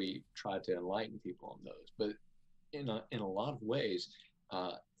try to enlighten people on those. But in a lot of ways,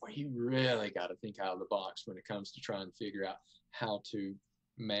 where you really got to think out of the box when it comes to trying to figure out how to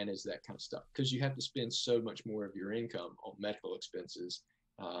manage that kind of stuff, because you have to spend so much more of your income on medical expenses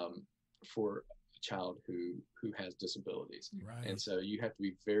for a child who has disabilities. Right. And so you have to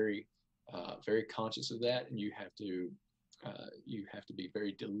be very very conscious of that, and you have to be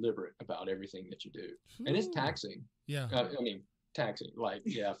very deliberate about everything that you do. And it's taxing. Yeah. Taxing, like,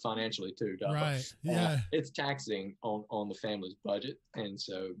 financially too. Right. Yeah. It's taxing on the family's budget, and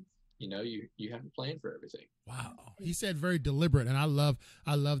so you have to plan for everything. Wow. He said very deliberate, and I love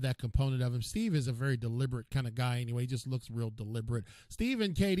that component of him. Steve is a very deliberate kind of guy anyway. He just looks real deliberate. Steve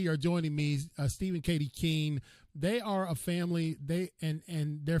and Katie are joining me. Steve and Katie Keene, they are a family.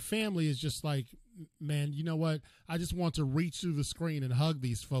 And their family is just like, man, you know what? I just want to reach through the screen and hug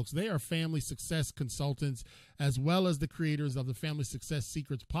these folks. They are family success consultants, as well as the creators of the Family Success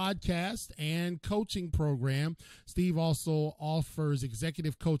Secrets podcast and coaching program. Steve also offers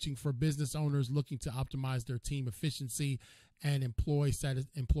executive coaching for business owners looking to optimize their team efficiency and employee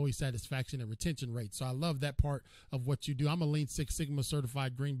satisfaction and retention rates. So I love that part of what you do. I'm a Lean Six Sigma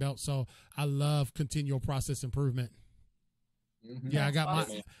certified green belt, so I love continual process improvement. Mm-hmm. Yeah,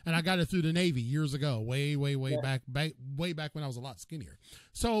 I got it through the Navy years ago, way back when I was a lot skinnier.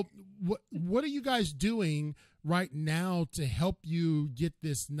 So what are you guys doing right now to help you get the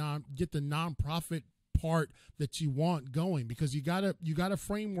nonprofit part that you want going? Because you got a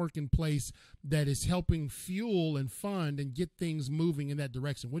framework in place that is helping fuel and fund and get things moving in that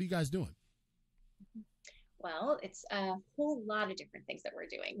direction. What are you guys doing? Well, it's a whole lot of different things that we're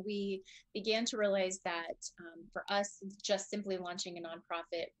doing. We began to realize that for us, just simply launching a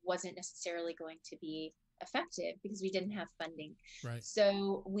nonprofit wasn't necessarily going to be effective because we didn't have funding. Right.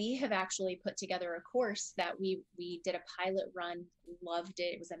 So we have actually put together a course that we did a pilot run, loved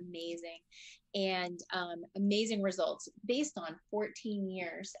it. It was amazing, and amazing results based on 14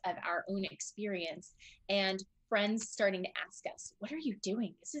 years of our own experience and friends starting to ask us, what are you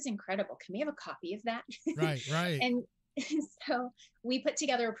doing? This is incredible. Can we have a copy of that? Right. And so we put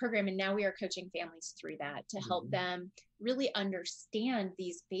together a program, and now we are coaching families through that to help them really understand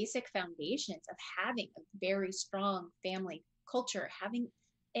these basic foundations of having a very strong family culture, having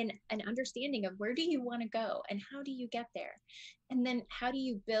an understanding of where do you want to go and how do you get there? And then how do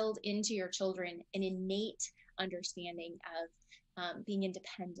you build into your children an innate understanding of being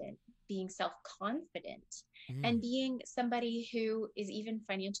independent, being self-confident, and being somebody who is even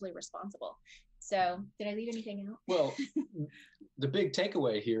financially responsible. So did I leave anything out? Well, the big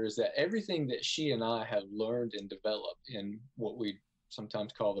takeaway here is that everything that she and I have learned and developed in what we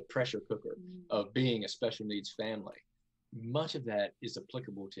sometimes call the pressure cooker of being a special needs family, much of that is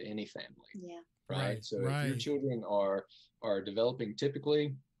applicable to any family. Yeah. Right. So if your children are developing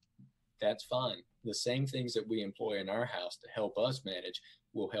typically, that's fine. The same things that we employ in our house to help us manage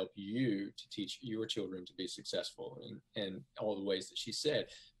will help you to teach your children to be successful in all the ways that she said.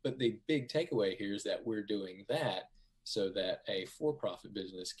 But the big takeaway here is that we're doing that so that a for-profit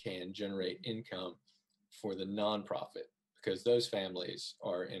business can generate income for the nonprofit, because those families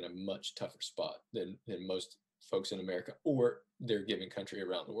are in a much tougher spot than most folks in America or their given country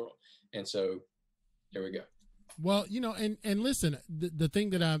around the world. And so there we go. Well, and listen, the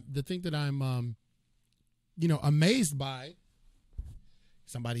thing that I'm amazed by,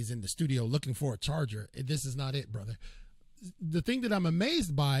 somebody's in the studio looking for a charger. This is not it, brother. The thing that I'm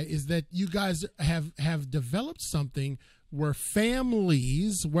amazed by is that you guys have developed something where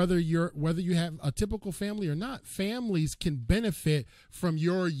families, whether you have a typical family or not, families can benefit from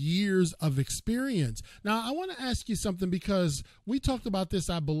your years of experience. Now, I want to ask you something, because we talked about this,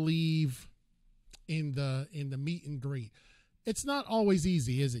 I believe, in the meet and greet. It's not always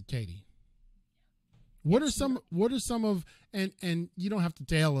easy, is it, Katie? What are some of, and you don't have to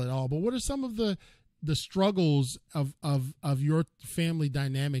tell it all, but what are some of the struggles of your family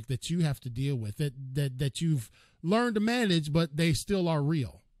dynamic that you have to deal with, that you've learned to manage, but they still are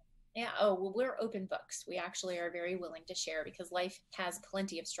real? Yeah. Oh, well, we're open books. We actually are very willing to share, because life has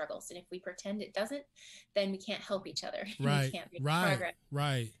plenty of struggles. And if we pretend it doesn't, then we can't help each other. Right. We can't make progress.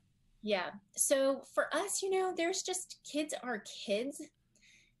 Right. Yeah. So for us, there's just kids are kids.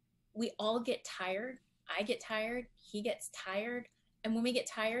 We all get tired. I get tired. He gets tired. And when we get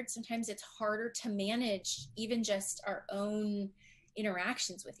tired, sometimes it's harder to manage even just our own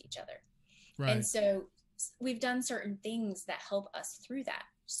interactions with each other. Right. And so we've done certain things that help us through that,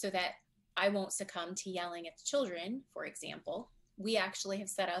 so that I won't succumb to yelling at the children, for example. We actually have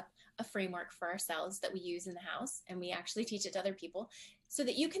set up a framework for ourselves that we use in the house, and we actually teach it to other people, so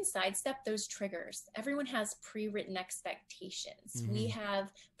that you can sidestep those triggers. Everyone has pre-written expectations. Mm-hmm. We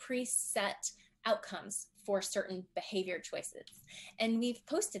have preset outcomes for certain behavior choices, and we've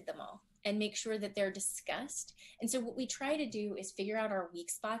posted them all and make sure that they're discussed. And so what we try to do is figure out our weak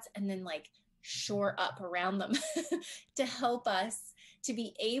spots and then shore up around them to help us to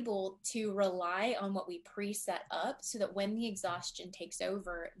be able to rely on what we preset up, so that when the exhaustion takes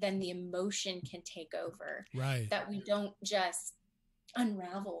over, then the emotion can take over. Right. That we don't just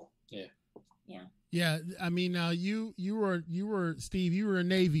unravel. Yeah. Yeah. Yeah, I mean, now you were Steve. You were a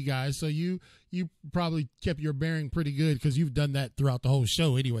Navy guy, so you probably kept your bearing pretty good, because you've done that throughout the whole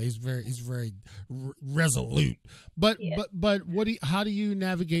show. Anyway, he's very resolute. But yeah. but how do you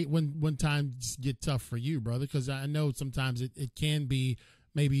navigate when times get tough for you, brother? Because I know sometimes it can be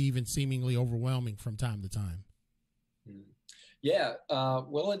maybe even seemingly overwhelming from time to time. Yeah,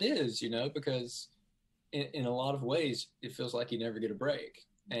 well, it is, because in a lot of ways it feels like you never get a break.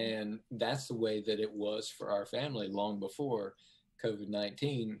 And that's the way that it was for our family long before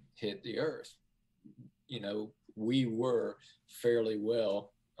COVID-19 hit the earth. We were fairly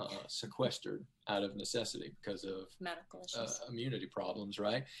well sequestered out of necessity because of medical issues, immunity problems,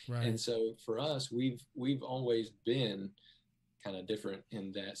 right? And so for us, we've always been kind of different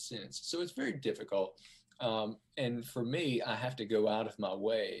in that sense. So it's very difficult. And for me, I have to go out of my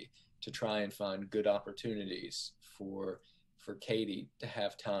way to try and find good opportunities for Katie to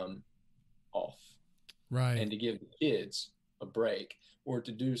have time off, right, and to give the kids a break, or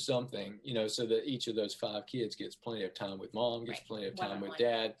to do something, so that each of those 5 kids gets plenty of time with mom, gets plenty of time with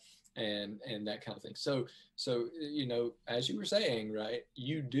dad, and that kind of thing. So as you were saying, right,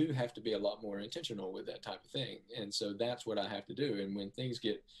 you do have to be a lot more intentional with that type of thing, and so that's what I have to do. And when things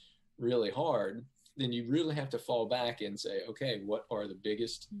get really hard, then you really have to fall back and say, okay, what are the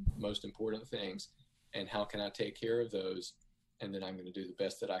biggest, most important things, and how can I take care of those? And then I'm going to do the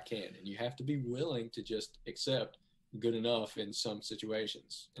best that I can. And you have to be willing to just accept good enough in some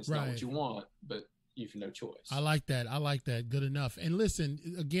situations. It's not what you want, but you've no choice. I like that. Good enough. And listen,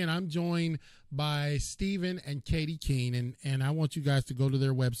 again, I'm joined by Stephen and Katie Keene, and I want you guys to go to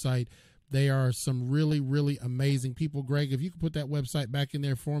their website. They are some really, really amazing people. Greg, if you could put that website back in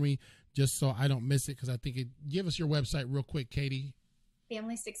there for me, just so I don't miss it, because I think give us your website real quick, Katie.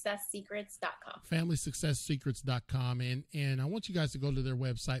 FamilySuccessSecrets.com. FamilySuccessSecrets.com. And I want you guys to go to their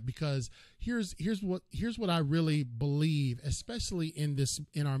website, because here's what I really believe, especially in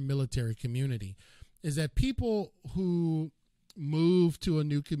our military community, is that people who move to a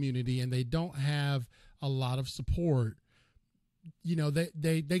new community and they don't have a lot of support,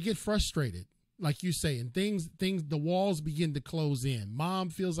 they get frustrated. Like you say, and things, the walls begin to close in.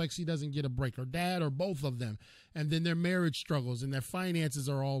 Mom feels like she doesn't get a break, or dad, or both of them. And then their marriage struggles and their finances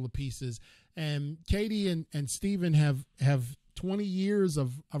are all the pieces. And Katie and Stephen have 20 years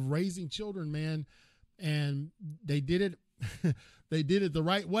of raising children, man. And they did it, they did it the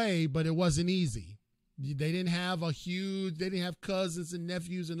right way, but it wasn't easy. They didn't have cousins and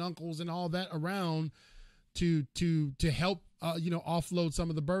nephews and uncles and all that around to help offload some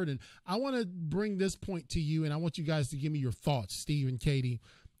of the burden. I want to bring this point to you, and I want you guys to give me your thoughts, Steve and Katie.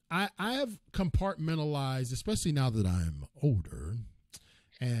 I have compartmentalized, especially now that I'm older,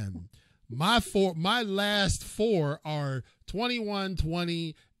 and my last four are 21,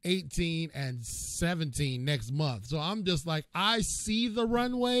 20, 18, and 17 next month. So I'm just like, I see the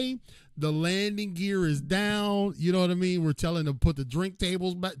runway. The landing gear is down. You know what I mean? We're telling them to put the drink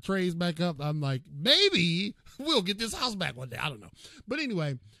trays back up. I'm like, maybe we'll get this house back one day. I don't know. But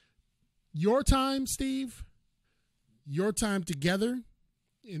anyway, your time, Steve, your time together,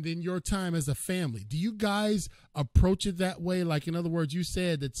 and then your time as a family. Do you guys approach it that way? Like, in other words, you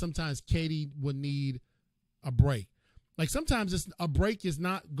said that sometimes Katie would need a break. Like, sometimes a break is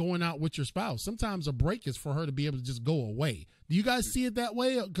not going out with your spouse. Sometimes a break is for her to be able to just go away. Do you guys see it that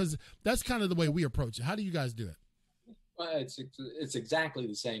way? Because that's kind of the way we approach it. How do you guys do it? Well, it's exactly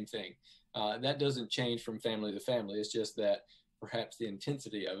the same thing. That doesn't change from family to family. It's just that perhaps the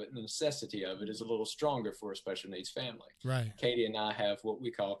intensity of it and the necessity of it is a little stronger for a special needs family. Right. Katie and I have what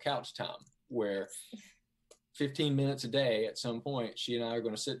we call couch time, where 15 minutes a day at some point, she and I are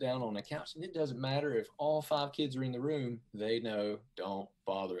going to sit down on the couch, and it doesn't matter if all 5 kids are in the room. They know, don't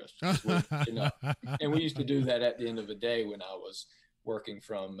bother us. And we used to do that at the end of the day when I was working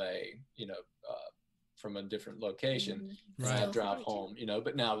from a different location. Right. I drive home,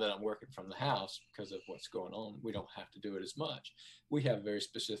 but now that I'm working from the house because of what's going on, we don't have to do it as much. We have very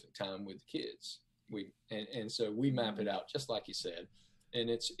specific time with the kids. And so we map it out, just like you said, and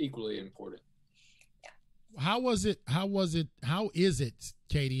it's equally important. How is it,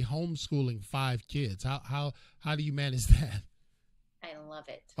 Katie, homeschooling 5 kids? How do you manage that? I love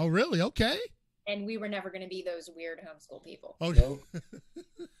it. Oh, really? Okay. And we were never going to be those weird homeschool people. Oh, Nope.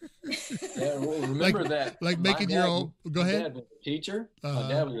 Yeah, well, remember that. Like making your own. Go ahead. My dad was a teacher. My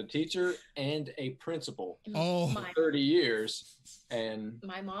dad was a teacher and a principal. Oh, 30 years. And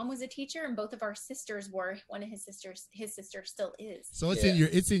my mom was a teacher, and both of our sisters were. One of his sisters still is. So it's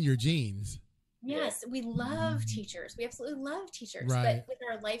in your genes. Yes, we love teachers. We absolutely love teachers. Right. But with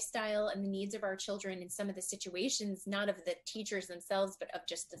our lifestyle and the needs of our children and some of the situations, not of the teachers themselves, but of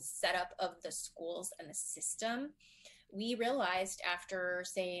just the setup of the schools and the system, we realized after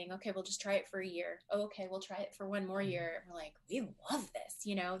saying, okay, we'll just try it for a year. Oh, okay, we'll try it for one more year. And we're like, we love this.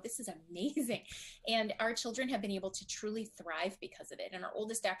 This is amazing. And our children have been able to truly thrive because of it. And our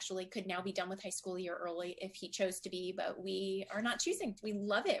oldest actually could now be done with high school a year early if he chose to be, but we are not choosing. We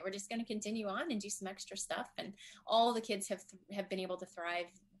love it. We're just going to continue on and do some extra stuff. And all the kids have been able to thrive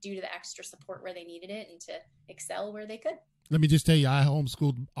due to the extra support where they needed it and to excel where they could. Let me just tell you, I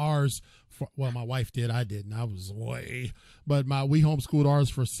homeschooled ours. My wife did. I didn't. I was way. But we homeschooled ours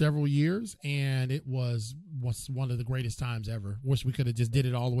for several years, and it was one of the greatest times ever. Wish we could have just did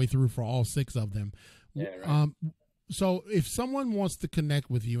it all the way through for all 6 of them. Yeah, right. So if someone wants to connect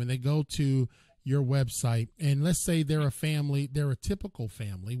with you and they go to your website, and let's say they're a typical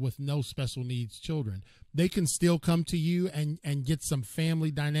family with no special needs children, they can still come to you and get some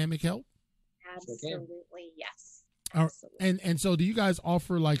family dynamic help? Absolutely, yes. And so do you guys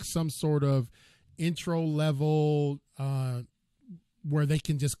offer like some sort of intro level where they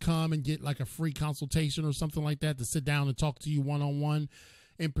can just come and get like a free consultation or something like that to sit down and talk to you one-on-one?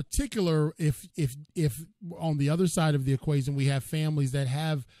 In particular, if on the other side of the equation we have families that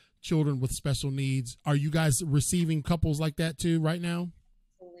have children with special needs, are you guys receiving couples like that too right now?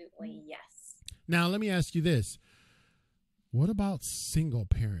 Absolutely, yes. Now, let me ask you this. What about single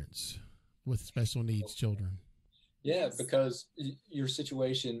parents with special needs children? Yeah, because your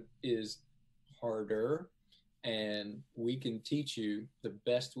situation is harder, and we can teach you the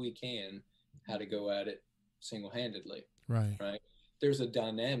best we can how to go at it single-handedly. Right. There's a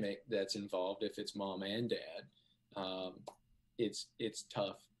dynamic that's involved if it's mom and dad. It's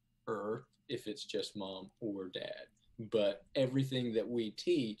tougher if it's just mom or dad. But everything that we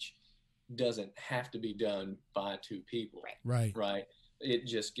teach doesn't have to be done by 2 people. Right. it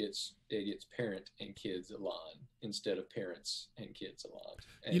gets parent and kids aligned instead of parents and kids aligned.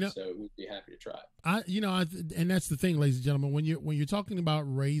 And so we'd be happy to try it. And that's the thing, ladies and gentlemen, when you're talking about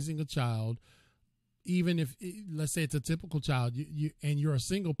raising a child, even if, let's say it's a typical child, and you're a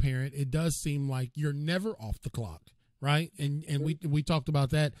single parent, it does seem like you're never off the clock, right? And we talked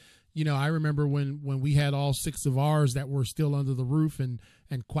about that. I remember when we had all 6 of ours that were still under the roof and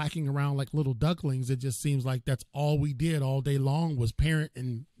quacking around like little ducklings. It just seems like that's all we did all day long was parent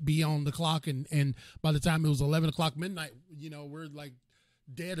and be on the clock. And by the time it was 11 o'clock midnight, we're like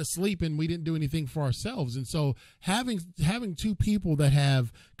dead asleep and we didn't do anything for ourselves. And so having 2 people that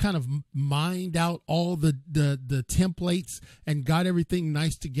have kind of mined out all the templates and got everything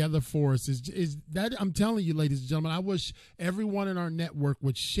nice together for us is that, I'm telling you, ladies and gentlemen, I wish everyone in our network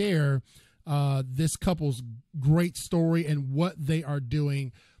would share this couple's great story and what they are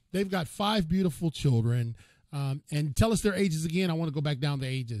doing. They've got 5 beautiful children. And tell us their ages again. I want to go back down the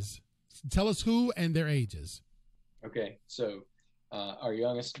ages. Tell us who and their ages. Okay, so our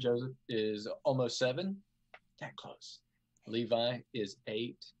youngest, Joseph, is almost 7. That close. Levi is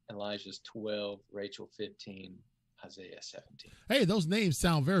 8. Elijah's 12. Rachel 15. Isaiah 17. Hey, those names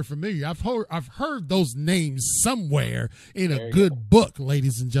sound very familiar. I've heard those names somewhere in a good book,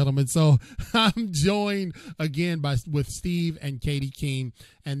 ladies and gentlemen. So I'm joined again with Steve and Katie Keene,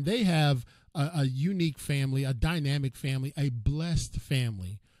 and they have a unique family, a dynamic family, a blessed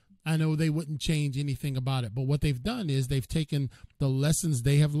family. I know they wouldn't change anything about it, but what they've done is they've taken the lessons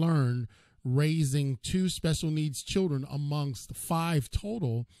they have learned raising 2 special needs children amongst 5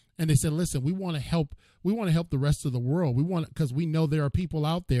 total, and they said, listen, we want to help the rest of the world. Because we know there are people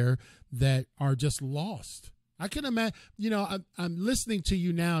out there that are just lost. I can imagine, I'm listening to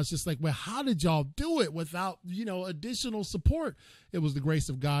you now. It's just like, well, how did y'all do it without, additional support? It was the grace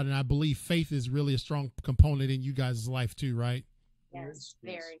of God. And I believe faith is really a strong component in you guys' life too, right? Yes,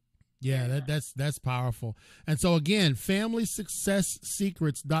 very. Yeah, that's powerful. And so again,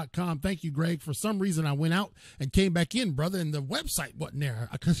 FamilySuccessSecrets.com. Thank you, Greg. For some reason, I went out and came back in, brother, and the website wasn't there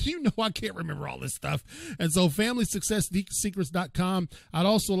because I can't remember all this stuff. And so FamilySuccessSecrets.com. I'd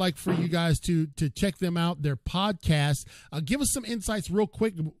also like for you guys to check them out, their podcast. Give us some insights real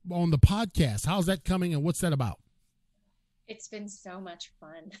quick on the podcast. How's that coming and what's that about? It's been so much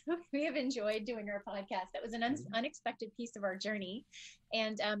fun. We have enjoyed doing our podcast. That was an unexpected piece of our journey.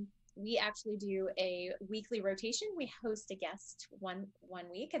 And we actually do a weekly rotation. We host a guest one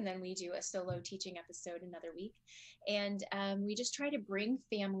week, and then we do a solo teaching episode another week. And we just try to bring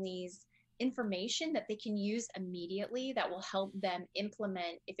families information that they can use immediately that will help them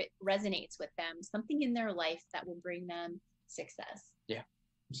implement, if it resonates with them, something in their life that will bring them success. Yeah.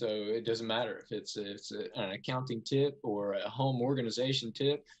 So it doesn't matter if it's an accounting tip or a home organization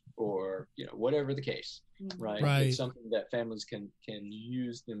tip or whatever the case, right? It's something that families can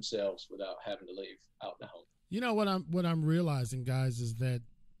use themselves without having to leave out the home. What I'm realizing, guys, is that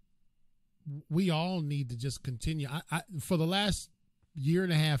we all need to just continue. I for the last year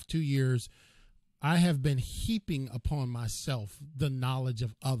and a half, 2 years, I have been heaping upon myself the knowledge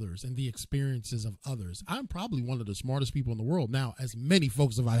of others and the experiences of others. I'm probably one of the smartest people in the world now, as many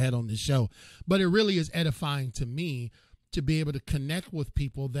folks have I had on this show, but it really is edifying to me to be able to connect with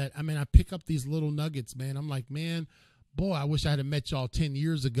people that, I pick up these little nuggets, man. I'm like, man, boy, I wish I had met y'all 10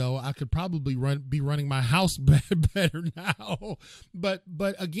 years ago. I could probably be running my house better now. But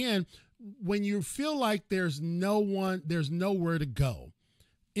again, when you feel like there's nowhere to go,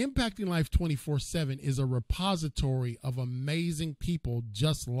 Impacting Life 24/7 is a repository of amazing people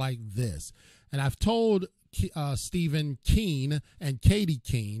just like this. And I've told Stephen Keene and Katie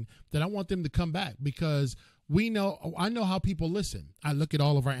Keene that I want them to come back because I know how people listen. I look at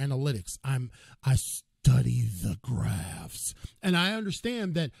all of our analytics. I study the graphs. And I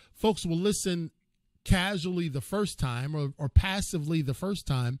understand that folks will listen casually the first time or passively the first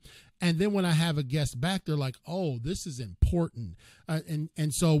time, and then when I have a guest back, they're like, "Oh, this is important,"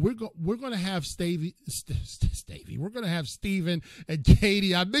 and so we're going to have Stavey. We're going to have Stephen and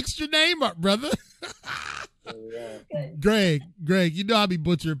Katie. I mixed your name up, brother. Greg, I be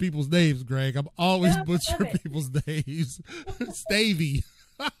butchering people's names, Greg. I'm always butchering people's names. Stavey.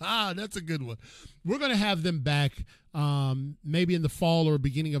 That's a good one. We're going to have them back maybe in the fall or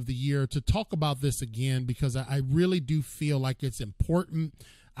beginning of the year to talk about this again because I really do feel like it's important.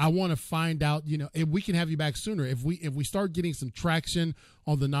 I want to find out, if we can have you back sooner. If we start getting some traction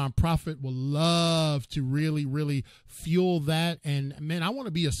on the nonprofit, we'll love to really, really fuel that. And man, I want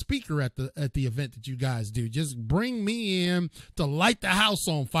to be a speaker at the event that you guys do. Just bring me in to light the house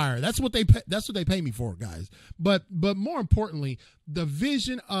on fire. That's what they pay me for, guys. But more importantly, the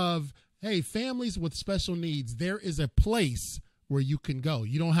vision of, hey, families with special needs, there is a place where you can go.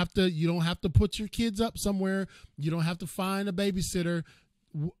 You don't have to put your kids up somewhere. You don't have to find a babysitter.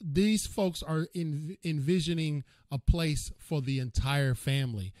 These folks are envisioning a place for the entire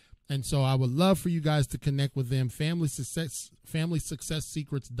family. And so I would love for you guys to connect with them,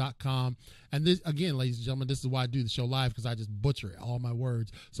 FamilySuccessSecrets.com. And this, again, ladies and gentlemen, this is why I do the show live, because I just butcher all my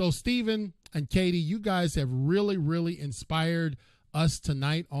words. So Stephen and Katie, you guys have really, really inspired us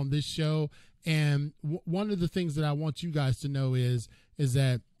tonight on this show. And one of the things that I want you guys to know is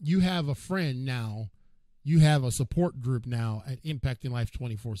that you have a friend now. You have a support group now at Impacting Life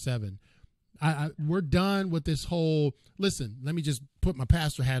 24/7. We're done with this whole, listen, let me just put my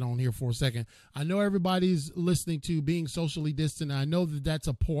pastor hat on here for a second. I know everybody's listening to being socially distant. I know that that's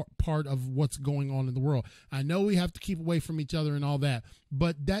a part of what's going on in the world. I know we have to keep away from each other and all that,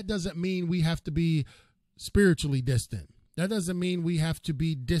 but that doesn't mean we have to be spiritually distant. That doesn't mean we have to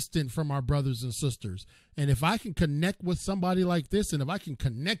be distant from our brothers and sisters. And if I can connect with somebody like this, and if I can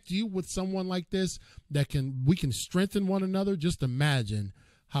connect you with someone like this, we can strengthen one another, just imagine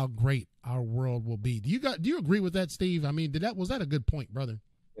how great our world will be. Do you agree with that, Steve? I mean, was that a good point, brother?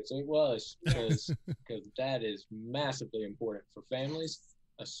 Yes, it was, because that is massively important for families,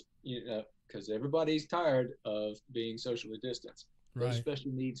 because everybody's tired of being socially distanced. Right. Those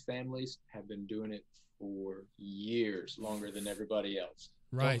special needs families have been doing it for years, longer than everybody else.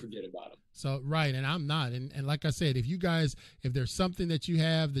 Right. Don't forget about them. So, right. And I'm not. And like I said, if there's something that you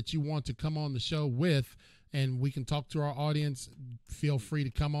have that you want to come on the show with, and we can talk to our audience, feel free to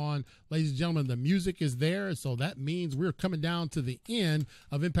come on. Ladies and gentlemen, the music is there, so that means we're coming down to the end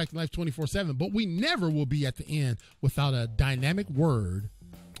of Impacting Life 24/7, but we never will be at the end without a dynamic word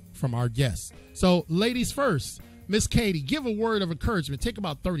from our guests. So, ladies first, Miss Katie, give a word of encouragement. Take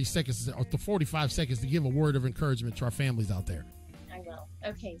about 30 seconds or 45 seconds to give a word of encouragement to our families out there. I will.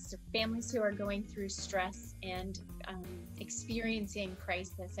 Okay, so families who are going through stress and experiencing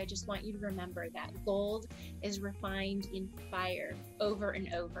crisis, I just want you to remember that gold is refined in fire over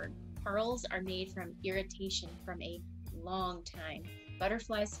and over. Pearls are made from irritation from a long time.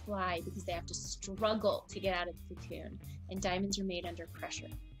 Butterflies fly because they have to struggle to get out of the cocoon, and diamonds are made under pressure.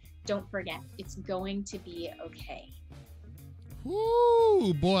 Don't forget, it's going to be okay.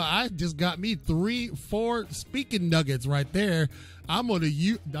 Ooh, boy, I just got me 3-4 speaking nuggets right there. I'm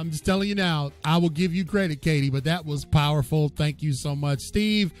just telling you now, I will give you credit, Katie, but that was powerful. Thank you so much.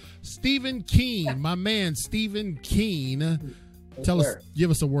 Stephen Keene, my man, Stephen Keene.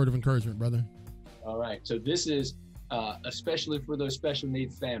 Give us a word of encouragement, brother. All right. So this is especially for those special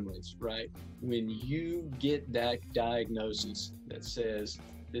needs families, right? When you get that diagnosis that says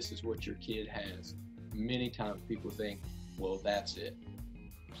this is what your kid has, many times people think, well, that's it.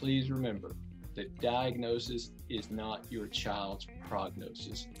 Please remember, the diagnosis is not your child's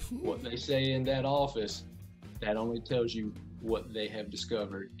prognosis. What they say in that office, that only tells you what they have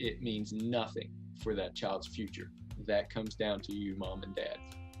discovered. It means nothing for that child's future. That comes down to you, mom and dad.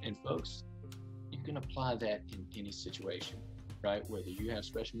 And folks, you can apply that in any situation, right? Whether you have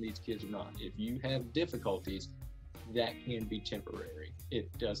special needs kids or not. If you have difficulties, that can be temporary.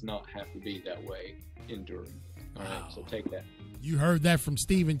 It does not have to be that way enduring. All right, so take that. You heard that from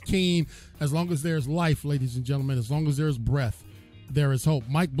Stephen Keene. As long as there's life, ladies and gentlemen, as long as there's breath, there is hope.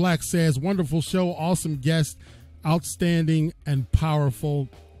 Mike Black says, wonderful show, awesome guest, outstanding and powerful.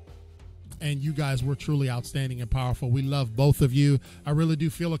 And you guys were truly outstanding and powerful. We love both of you. I really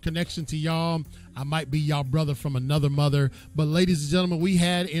do feel a connection to y'all. I might be y'all brother from another mother. But ladies and gentlemen, we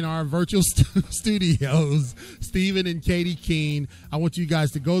had in our virtual studios, Stephen and Katie Keene. I want you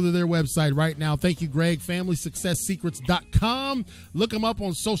guys to go to their website right now. Thank you, Greg. FamilySuccessSecrets.com. Look them up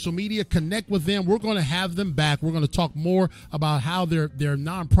on social media. Connect with them. We're going to have them back. We're going to talk more about how their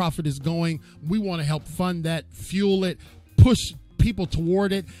nonprofit is going. We want to help fund that, fuel it, push people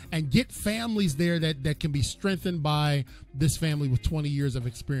toward it, and get families there that can be strengthened by this family with 20 years of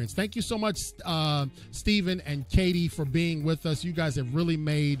experience. Thank you so much, Stephen and Katie, for being with us. You guys have really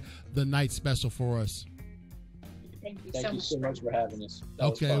made the night special for us. Thank you so much for having us.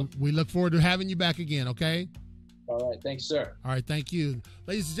 Okay, we look forward to having you back again, okay? All right, thanks, sir. All right, thank you.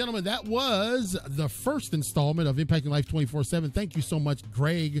 Ladies and gentlemen, that was the first installment of Impacting Life 24/7. Thank you so much,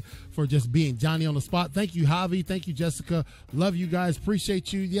 Greg, for just being Johnny on the spot. Thank you, Javi. Thank you, Jessica. Love you guys.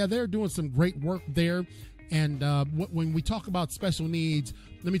 Appreciate you. Yeah, they're doing some great work there. And when we talk about special needs,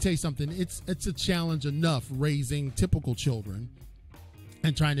 let me tell you something. It's a challenge enough raising typical children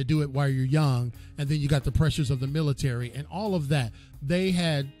and trying to do it while you're young. And then you got the pressures of the military and all of that. They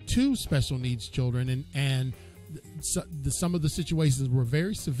had 2 special needs children, and some of the situations were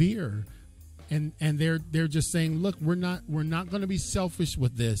very severe, and they're just saying, look, we're not going to be selfish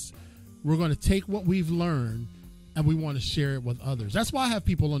with this. We're going to take what we've learned and we want to share it with others. That's why I have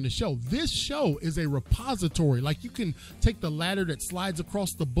people on the show. This show is a repository. Like, you can take the ladder that slides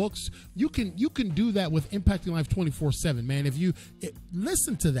across the books. You can do that with Impacting Life 24/7, man.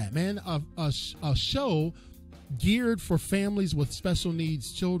 Listen to that, man. A show geared for families with special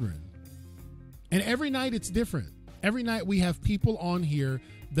needs children. And every night it's different. Every night we have people on here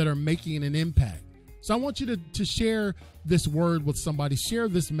that are making an impact. So I want you to share this word with somebody, share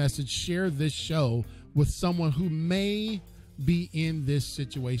this message, share this show with someone who may be in this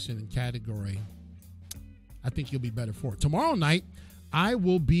situation and category. I think you'll be better for it. Tomorrow night, I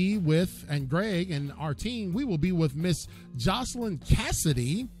will be with, and Greg and our team, we will be with Miss Jocelyn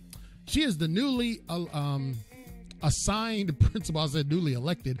Cassidy. She is the newly assigned principal. I said newly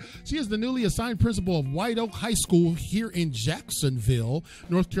elected. She is the newly assigned principal of White Oak High School here in Jacksonville,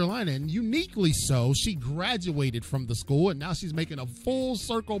 North Carolina. And uniquely so, she graduated from the school and now she's making a full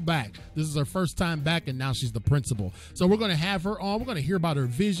circle back. This is her first time back and now she's the principal. So we're going to have her on. We're going to hear about her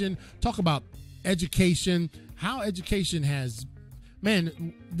vision, talk about education, how education has,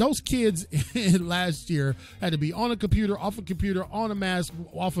 man, those kids last year had to be on a computer, off a computer, on a mask,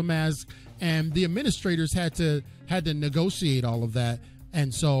 off a mask, and the administrators had to negotiate all of that.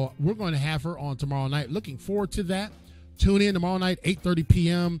 And so we're going to have her on tomorrow night. Looking forward to that. Tune in tomorrow night, 8:30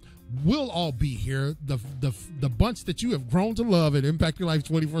 p.m. We'll all be here. The bunch that you have grown to love at Impact Your Life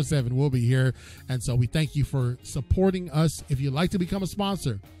 24/7 will be here. And so we thank you for supporting us. If you'd like to become a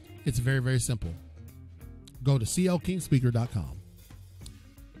sponsor, it's very, very simple. Go to clkingspeaker.com.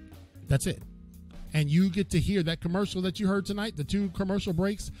 That's it. And you get to hear that commercial that you heard tonight, the 2 commercial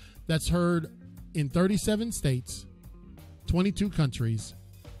breaks that's heard in 37 states, 22 countries,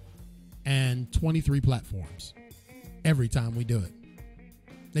 and 23 platforms every time we do it.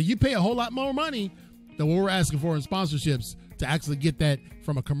 Now, you pay a whole lot more money than what we're asking for in sponsorships to actually get that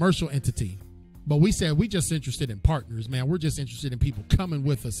from a commercial entity. But we said we're just interested in partners, man. We're just interested in people coming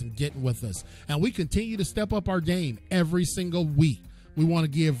with us and getting with us. And we continue to step up our game every single week. We want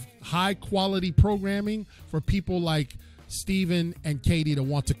to give high quality programming for people like Stephen and Katie to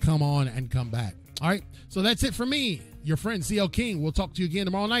want to come on and come back. All right. So that's it for me, your friend CL King. We'll talk to you again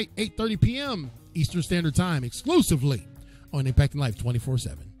tomorrow night, 8:30 p.m. Eastern Standard Time, exclusively on Impacting Life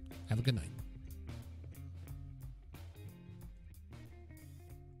 24/7. Have a good night.